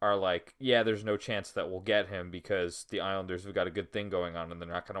are like, yeah, there's no chance that we'll get him because the Islanders have got a good thing going on and they're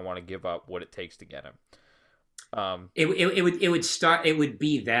not going to want to give up what it takes to get him. It would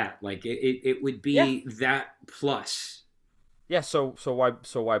be that, like, it would be that plus. Yeah, so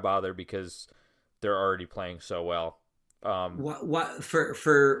why bother, because they're already playing so well. What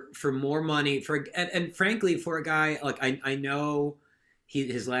for more money, and frankly, for a guy like, I know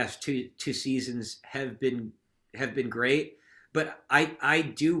his last two seasons have been great, but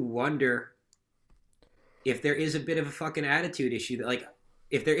I do wonder if there is a bit of a fucking attitude issue, like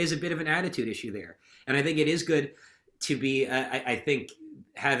if there is a bit of an attitude issue there. And I think it is good to be, I think,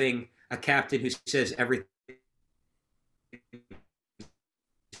 having a captain who says everything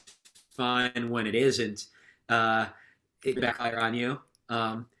fine when it isn't, it backfire on you.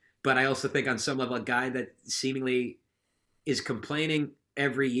 But I also think on some level, a guy that seemingly is complaining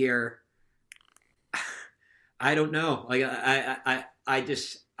every year, I don't know. Like,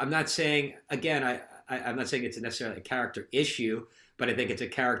 I'm not saying, again, I'm not saying it's necessarily a character issue, but I think it's a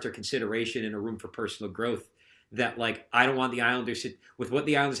character consideration in a room for personal growth that, like, I don't want the Islanders with what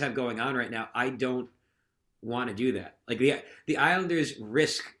the Islanders have going on right now. I don't want to do that. Like, the Islanders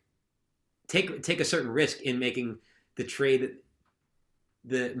take a certain risk in making the trade,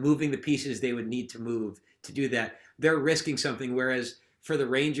 moving the pieces they would need to move to do that. They're risking something, whereas for the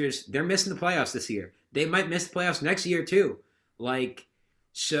Rangers, they're missing the playoffs this year. They might miss the playoffs next year too. Like,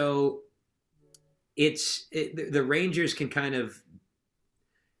 so the Rangers can kind of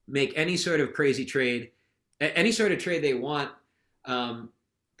make any sort of crazy trade, any sort of trade they want.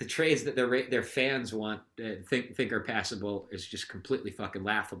 The trades that their fans want, think are passable, is just completely fucking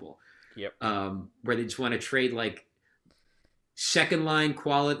laughable. Yep. Where they just want to trade like second line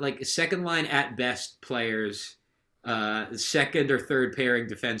quality, like second line at best players, second or third pairing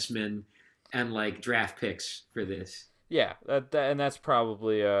defensemen, and like draft picks for this. Yeah, and that's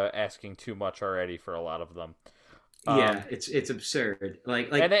probably asking too much already for a lot of them. Yeah, it's absurd.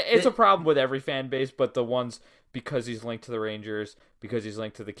 And it's a problem with every fan base, but the ones because he's linked to the Rangers, because he's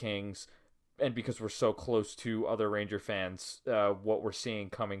linked to the Kings, and because we're so close to other Ranger fans, what we're seeing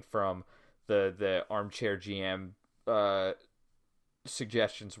coming from the armchair GM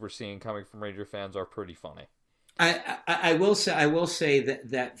suggestions we're seeing coming from Ranger fans are pretty funny. I will say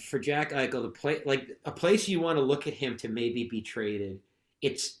that for Jack Eichel, the play like a place you want to look at him to maybe be traded.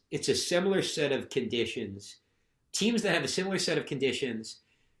 It's a similar set of conditions. Teams that have a similar set of conditions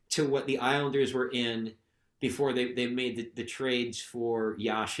to what the Islanders were in before they made the trades for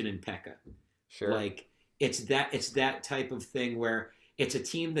Yashin and Pekka. Sure. Like it's that type of thing where it's a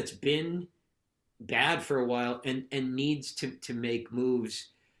team that's been bad for a while and needs to make moves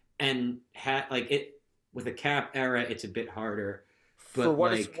and like it with a cap era it's a bit harder. But for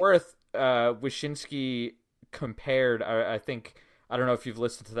what it's worth, Wyshynski compared I think I don't know if you've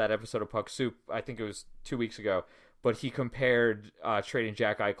listened to that episode of Puck Soup. I think it was 2 weeks ago, but he compared trading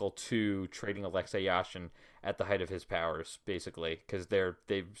Jack Eichel to trading Alexei Yashin at the height of his powers, basically, because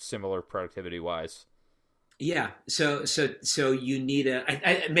they've similar productivity wise. Yeah, so you need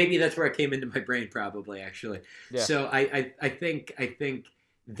maybe that's where it came into my brain, probably actually. Yeah. So I think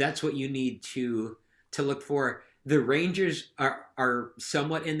that's what you need to look for. The Rangers are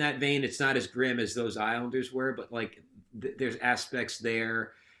somewhat in that vein. It's not as grim as those Islanders were, but like there's aspects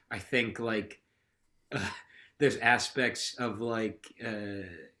there. I think like there's aspects of like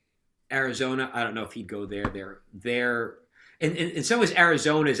Arizona. I don't know if he'd go there. And in some ways,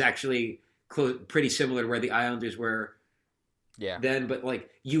 Arizona is actually pretty similar to where the Islanders were. Yeah. Then, but like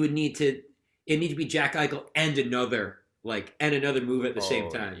you would need to be Jack Eichel and another move at the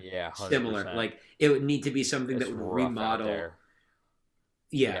same time. Yeah, 100%. Similar. Like it would need to be something that would remodel.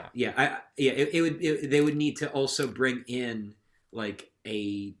 Yeah. They would need to also bring in like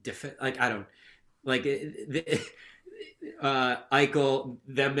a Eichel,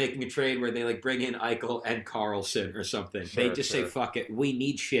 them making a trade where they like bring in Eichel and Carlson or something. They just say fuck it, we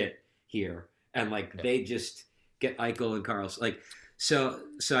need shit here, and like they just get Eichel and Carlson. Like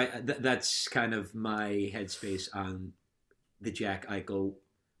that's kind of my headspace on the Jack Eichel.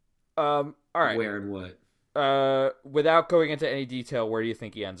 All right, where and what. Without going into any detail, where do you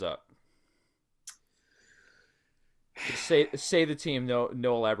think he ends up? Say the team. No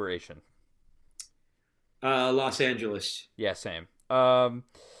elaboration. Los Angeles. Yeah, same.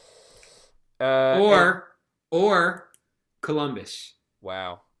 Or Columbus.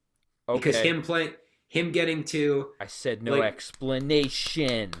 Wow. Okay. Because him getting to. I said no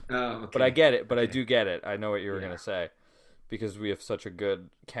explanation. Oh, okay. But I get it. But I do get it. I know what you were gonna say, because we have such a good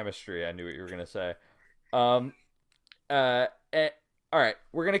chemistry. I knew what you were gonna say. All right,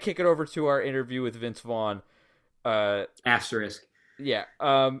 we're gonna kick it over to our interview with Vince Vaughn. Asterisk. Yeah.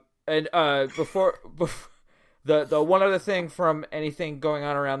 And before the one other thing from anything going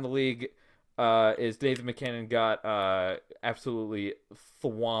on around the league is Nathan McKinnon got absolutely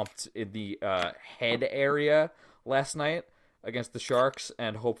thwomped in the head area last night against the Sharks,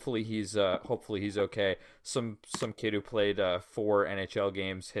 and hopefully he's okay. Some kid who played 4 NHL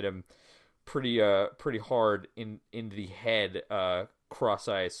games hit him pretty hard in the head, cross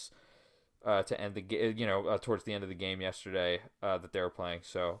ice, to end the game. Towards the end of the game yesterday that they were playing.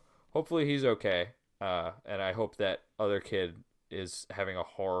 So hopefully he's okay, and I hope that other kid is having a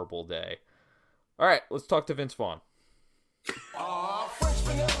horrible day. All right, let's talk to Vince Vaughn. French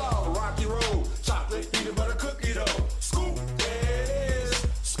vanilla, rocky road, chocolate peanut butter cookie dough. Scoop this,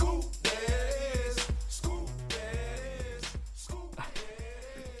 scoop this, scoop this, scoop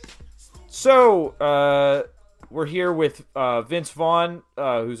this. So, we're here with Vince Vaughn,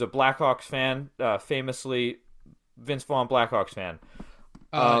 who's a Blackhawks fan, famously Vince Vaughn Blackhawks fan.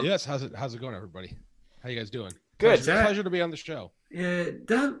 Yes, how's it going, everybody? How you guys doing? Good. Pleasure to be on the show. Yeah,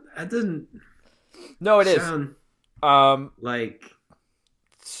 that doesn't. No, it sound like.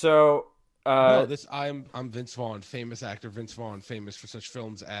 So. No, I'm Vince Vaughn, famous actor Vince Vaughn, famous for such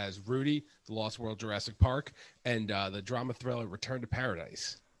films as Rudy, The Lost World, Jurassic Park, and the drama thriller Return to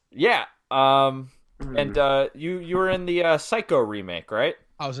Paradise. Yeah. And you were in the Psycho remake, right?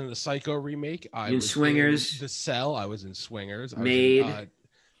 I was in the Psycho remake. I was Swingers. in The Cell. I was in Swingers. Made.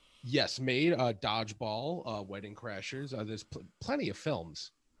 Yes, Made. Dodgeball. Wedding Crashers. There's plenty of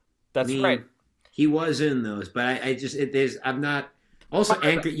films. That's right. He was in those, but I'm not. Also,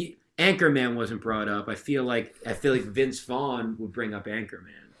 Anchorman wasn't brought up. I feel like Vince Vaughn would bring up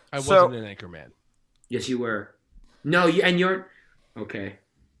Anchorman. I wasn't an Anchorman. Yes, you were. No, you're okay.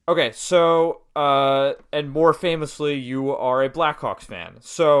 Okay, so and more famously, you are a Blackhawks fan.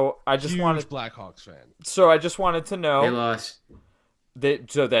 So I just Huge wanted, Blackhawks fan. to They know lost.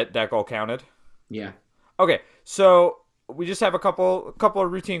 that goal counted. Yeah. Okay, so we just have a couple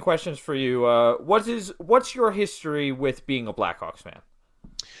of routine questions for you. What's your history with being a Blackhawks fan?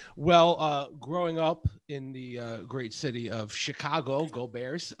 Well, growing up in the great city of Chicago, go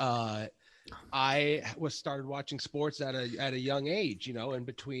Bears. I was started watching sports at a young age. You know, in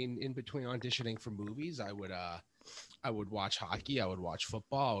between auditioning for movies, I would watch hockey, I would watch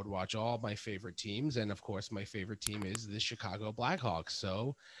football, I would watch all my favorite teams, and of course, my favorite team is the Chicago Blackhawks.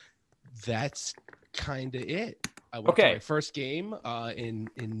 So that's kind of it. I went to my first game in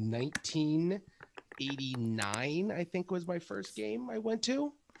 1989. I think was my first game I went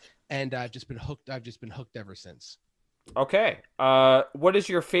to, and I've just been hooked. I've just been hooked ever since. Okay. What is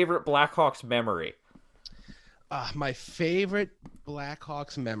your favorite Blackhawks memory? My favorite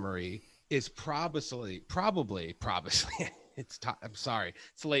Blackhawks memory is probably. I'm sorry,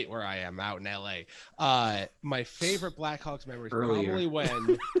 it's late where I am out in LA. My favorite Blackhawks memory is probably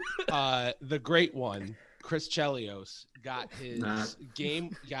when the great one, Chris Chelios, got his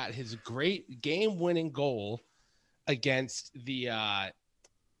great game-winning goal against the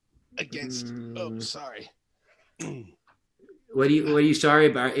What are you sorry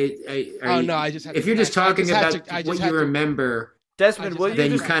about? I just had if to, you're just talking about what you remember, Desmond, will you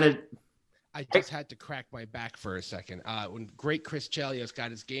then you just kind of. I just had to crack my back for a second. When great Chris Chelios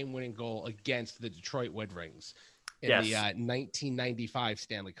got his game-winning goal against the Detroit Red Wings in the 1995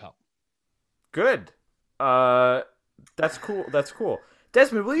 Stanley Cup. Good. That's cool. That's cool.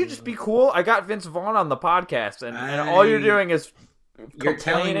 Desmond, will you just be cool? I got Vince Vaughn on the podcast, and all you're doing is you're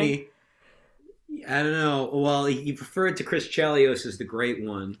telling me. I don't know. Well, you prefer it to Chris Chelios as the great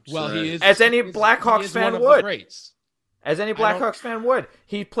one. Well, so. He is, as any Blackhawks fan would. As any Blackhawks fan would.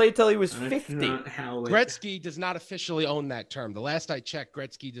 He played till he was 50. Gretzky does not officially own that term. The last I checked,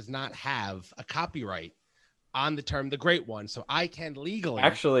 Gretzky does not have a copyright on the term "the great one," so I can legally,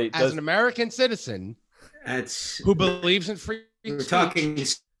 actually, as an American citizen, who believes in free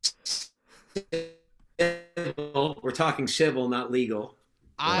speech. We're talking civil, not legal.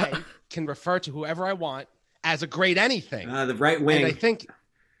 I can refer to whoever I want as a great anything. The right wing.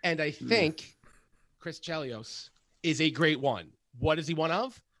 And I think Chris Chelios is a great one. What is he one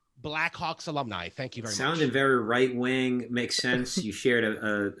of? Blackhawks alumni. Thank you very much. Sounded very right wing. Makes sense. You shared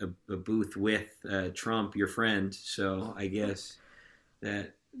a booth with Trump, your friend. So I guess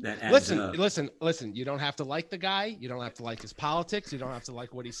that adds up. Listen. You don't have to like the guy. You don't have to like his politics. You don't have to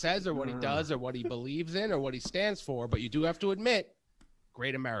like what he says or what he does or what he believes in or what he stands for. But you do have to admit,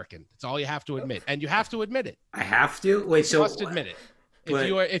 great American. That's all you have to admit, and you have to admit it. I have to wait. You must admit it.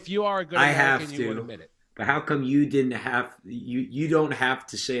 If you are a good American, you would admit it. But how come you didn't have you don't have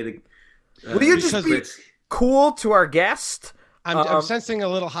to say the? Will you just be cool to our guest? I'm sensing a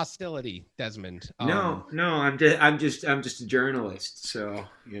little hostility, Desmond. No, I'm just a journalist, so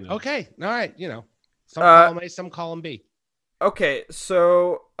you know. Okay, all right, you know, some call him A, some call him B. Okay,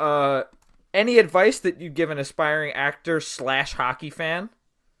 so any advice that you give an aspiring actor / hockey fan?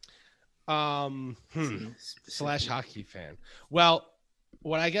 / hockey fan. Well,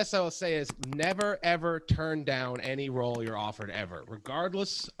 what I guess I will say is never, ever turn down any role you're offered ever,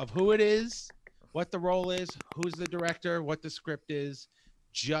 regardless of who it is, what the role is, who's the director, what the script is.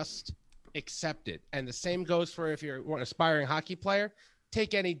 Just accept it. And the same goes for if you're an aspiring hockey player.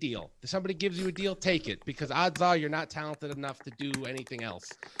 Take any deal. If somebody gives you a deal, take it, because odds are you're not talented enough to do anything else.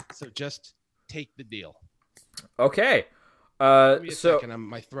 So just take the deal. Okay. Give me a second.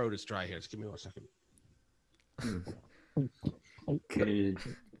 My throat is dry here. Just give me 1 second. Could have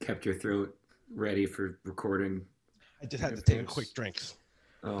kept your throat ready for recording. I just had to take a quick drink.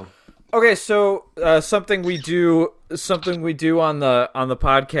 Oh. Okay, so something we do on the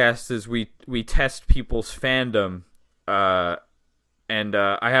podcast is we test people's fandom, and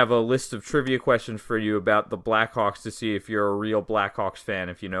I have a list of trivia questions for you about the Blackhawks to see if you're a real Blackhawks fan,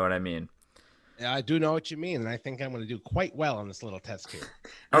 if you know what I mean. Yeah, I do know what you mean, and I think I'm going to do quite well on this little test here.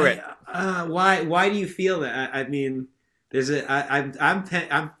 Okay. Why do you feel that? I mean. I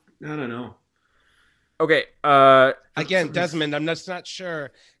don't know. Okay. Again, Desmond, I'm just not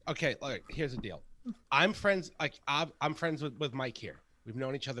sure. Okay, look, here's the deal. I'm friends with Mike here. We've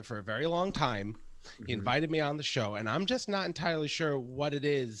known each other for a very long time. He invited me on the show, and I'm just not entirely sure what it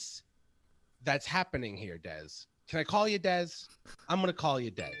is that's happening here, Des. Can I call you Des? I'm going to call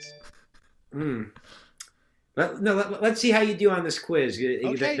you Des. Let's see how you do on this quiz.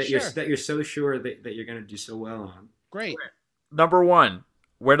 Okay, that you're so sure that you're going to do so well on. Great. Number 1.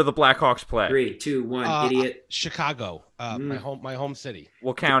 Where do the Blackhawks play? 3, 2, 1. Idiot. Chicago. My home city.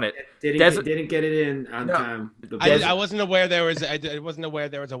 We'll count it. Didn't get it in on time. I wasn't aware there was. I wasn't aware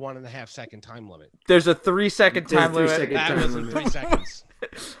there was a 1.5 second time limit. There's a 3-second time limit. That was 3 seconds.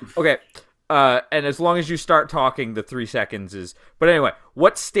 Okay. And as long as you start talking, the 3 seconds is. But anyway,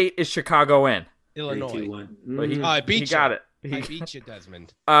 what state is Chicago in? Illinois. 3, 2, 1. But I beat you. He got it. I beat you,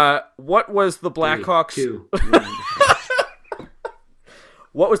 Desmond. What was the Blackhawks? 3, 2, 1.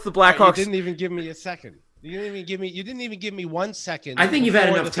 What was the Blackhawks? You didn't even give me a second. You didn't even give me 1 second. I think you've had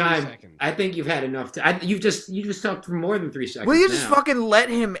enough before the 3 time. seconds. I think you've had enough time. You just talked for more than 3 seconds. Will you just now. fucking let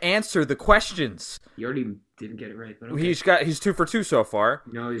him answer the questions? You already didn't get it right. But okay. He's 2 for 2 so far.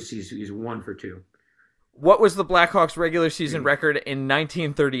 No, he's 1 for 2. What was the Blackhawks' regular season record in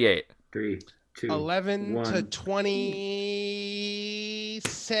 1938? 3, 2, 11 1. to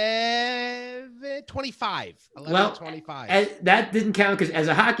 27, 25. 11 Well, to 25. that didn't count because as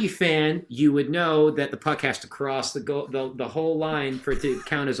a hockey fan, you would know that the puck has to cross the whole line for it to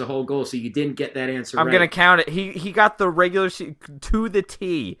count as a whole goal. So you didn't get that answer. I'm right. gonna count it. He got the regular season to the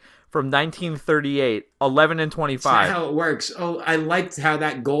T from 1938, 11 and That's 25. not how it works. Oh, I liked how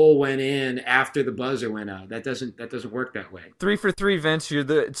that goal went in after the buzzer went out. That doesn't work that way. 3 for 3, Vince.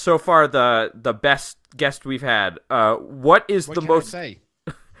 You're so far the best guest we've had. What is What the can most? I say?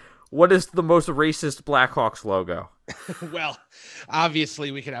 What is the most racist Blackhawks logo? Well,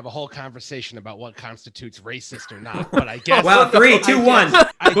 obviously, we could have a whole conversation about what constitutes racist or not. But I guess. Well, 3, 2, 1. I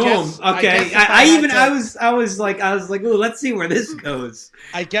Boom. guess- I Okay. guess if I had to- I was like, ooh, let's see where this goes.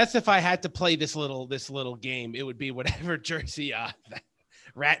 I guess if I had to play this little game, it would be whatever jersey that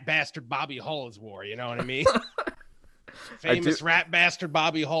rat bastard Bobby Hull has wore. You know what I mean? Famous rat bastard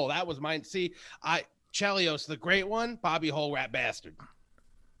Bobby Hull. That was mine. See, Chelios, the great one, Bobby Hull, rat bastard.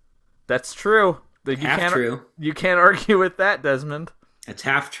 That's true. Half true. You can't argue with that, Desmond. That's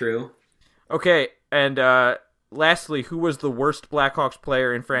half true. Okay, and lastly, who was the worst Blackhawks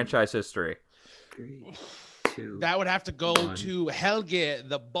player in franchise history? 3, 2. That would have to go 1. to Helge,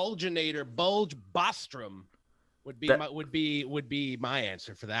 the Bulginator, Bulge Bostrom. Would be my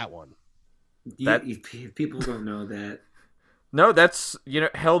answer for that one. People don't know that. No, that's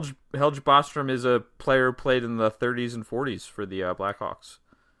Helge Bostrom is a player who played in the 30s and 40s for the Blackhawks.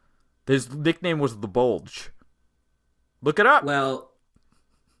 His nickname was the Bulge. Look it up. Well,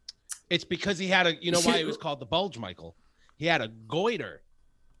 It's because he had you know why he was called the Bulge, Michael? He had a goiter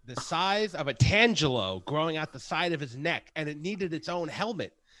the size of a tangelo growing out the side of his neck, and it needed its own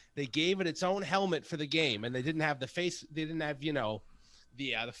helmet. They gave it its own helmet for the game, and they didn't have the face the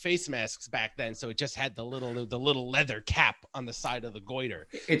face masks back then, so it just had the little leather cap on the side of the goiter.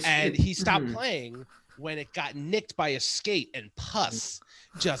 He stopped playing when it got nicked by a skate, and pus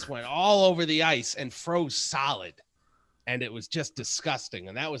just went all over the ice and froze solid, and it was just disgusting.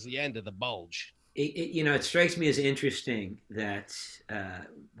 And that was the end of the Bulge. It strikes me as interesting that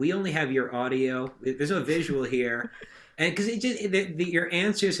we only have your audio. There's no visual here. And because your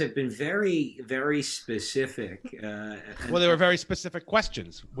answers have been very, very specific. Well, they were very specific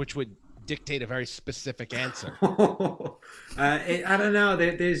questions, which would dictate a very specific answer. I don't know.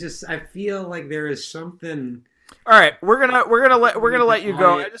 There's just I feel like there is something. All right, we're gonna let you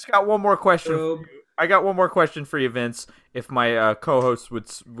go. I just got one more question. I got one more question for you, Vince. If my co-host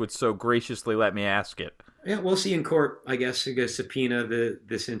would so graciously let me ask it. Yeah, we'll see in court. I guess we're gonna subpoena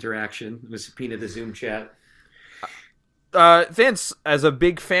this interaction. We'll subpoena the Zoom chat. Vince, as a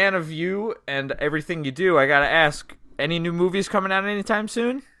big fan of you and everything you do, I gotta ask: any new movies coming out anytime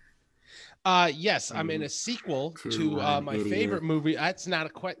soon? Yes, I'm in a sequel to my favorite movie. That's not a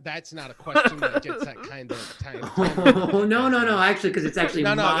question that gets that kind of time. Oh, no. Actually, because it's actually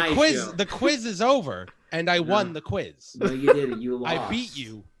No, my the quiz. show. The quiz is over, and I won the quiz. No, you didn't. You lost. I beat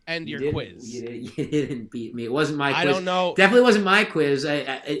you and your quiz. You didn't beat me. It wasn't my quiz. I don't know. Definitely wasn't my quiz.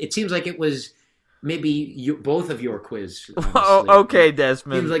 It seems like it was maybe both of your quiz. Honestly. Oh, okay,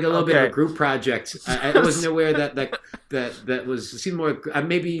 Desmond. Seems like a little bit of a group project. I wasn't aware that was. It seemed more.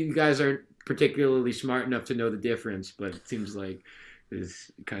 Maybe you guys aren't particularly smart enough to know the difference, but it seems like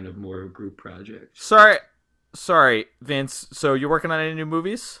it's kind of more of a group project. Sorry, Vince. So you're working on any new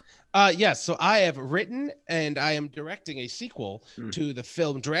movies? Yes. So I have written and I am directing a sequel to the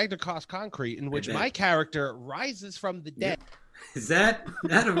film Dragged Across Concrete, in which my character rises from the dead. Is that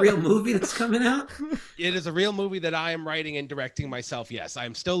a real movie that's coming out? It is a real movie that I am writing and directing myself. Yes,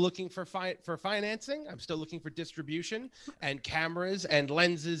 I'm still looking for financing. I'm still looking for distribution and cameras and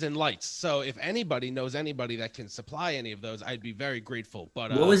lenses and lights. So if anybody knows anybody that can supply any of those, I'd be very grateful.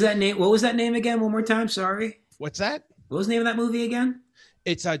 But what was that name? What was that name again? One more time. Sorry. What's that? What was the name of that movie again?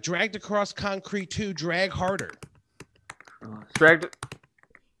 It's Dragged Across Concrete 2, Drag Harder. Dragged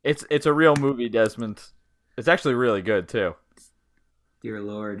It's a real movie, Desmond. It's actually really good too. Dear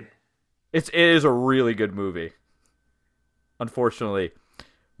Lord. It is a really good movie. Unfortunately,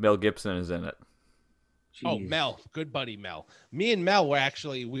 Mel Gibson is in it. Jeez. Oh, Mel, good buddy Mel. Me and Mel were at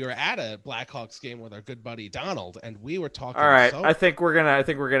a Blackhawks game with our good buddy Donald, and we were talking. All right, I think we're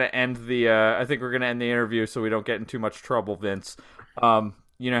gonna end the interview so we don't get in too much trouble, Vince.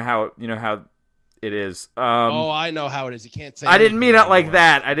 You know how it is. I know how it is. You can't say. I didn't mean it like anymore.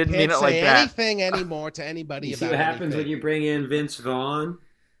 that. I didn't mean Can't it like say that. anything anymore to anybody You about see what happens anything. when you bring in Vince Vaughn?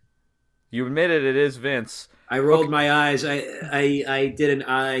 You admitted it is Vince. I rolled my eyes. I did an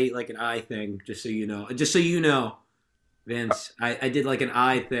eye thing, just so you know. Just so you know, Vince. I did like an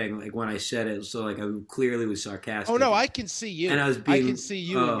eye thing, like when I said it, so like I clearly was sarcastic. Oh no, I can see you. And I can see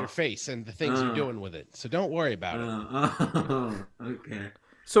you in your face and the things you're doing with it. So don't worry about it. Okay.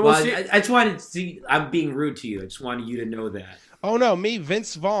 So we'll see. I just wanted to see. I'm being rude to you. I just wanted you to know that. Oh no, me,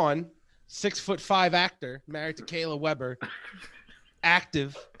 Vince Vaughn, 6'5" actor, married to Kayla Weber,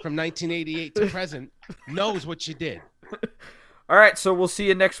 active from 1988 to present, knows what you did. All right, so we'll see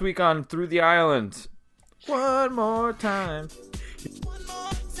you next week on Through the Island. One more time. One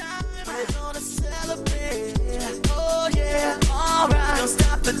more time, we're gonna celebrate. Oh yeah, alright. Don't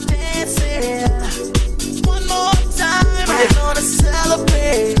stop the dancing. One more time, we're gonna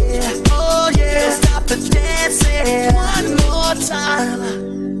celebrate. Oh yeah, don't stop the dancing. One more time.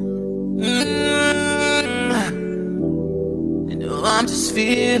 You know I'm just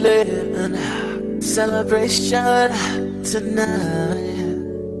feeling celebration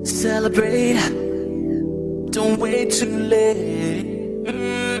tonight. Celebrate. Don't wait too late.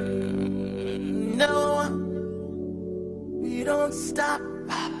 No, we don't stop.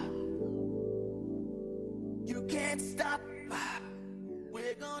 You can't stop.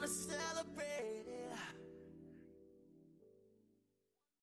 We're gonna celebrate.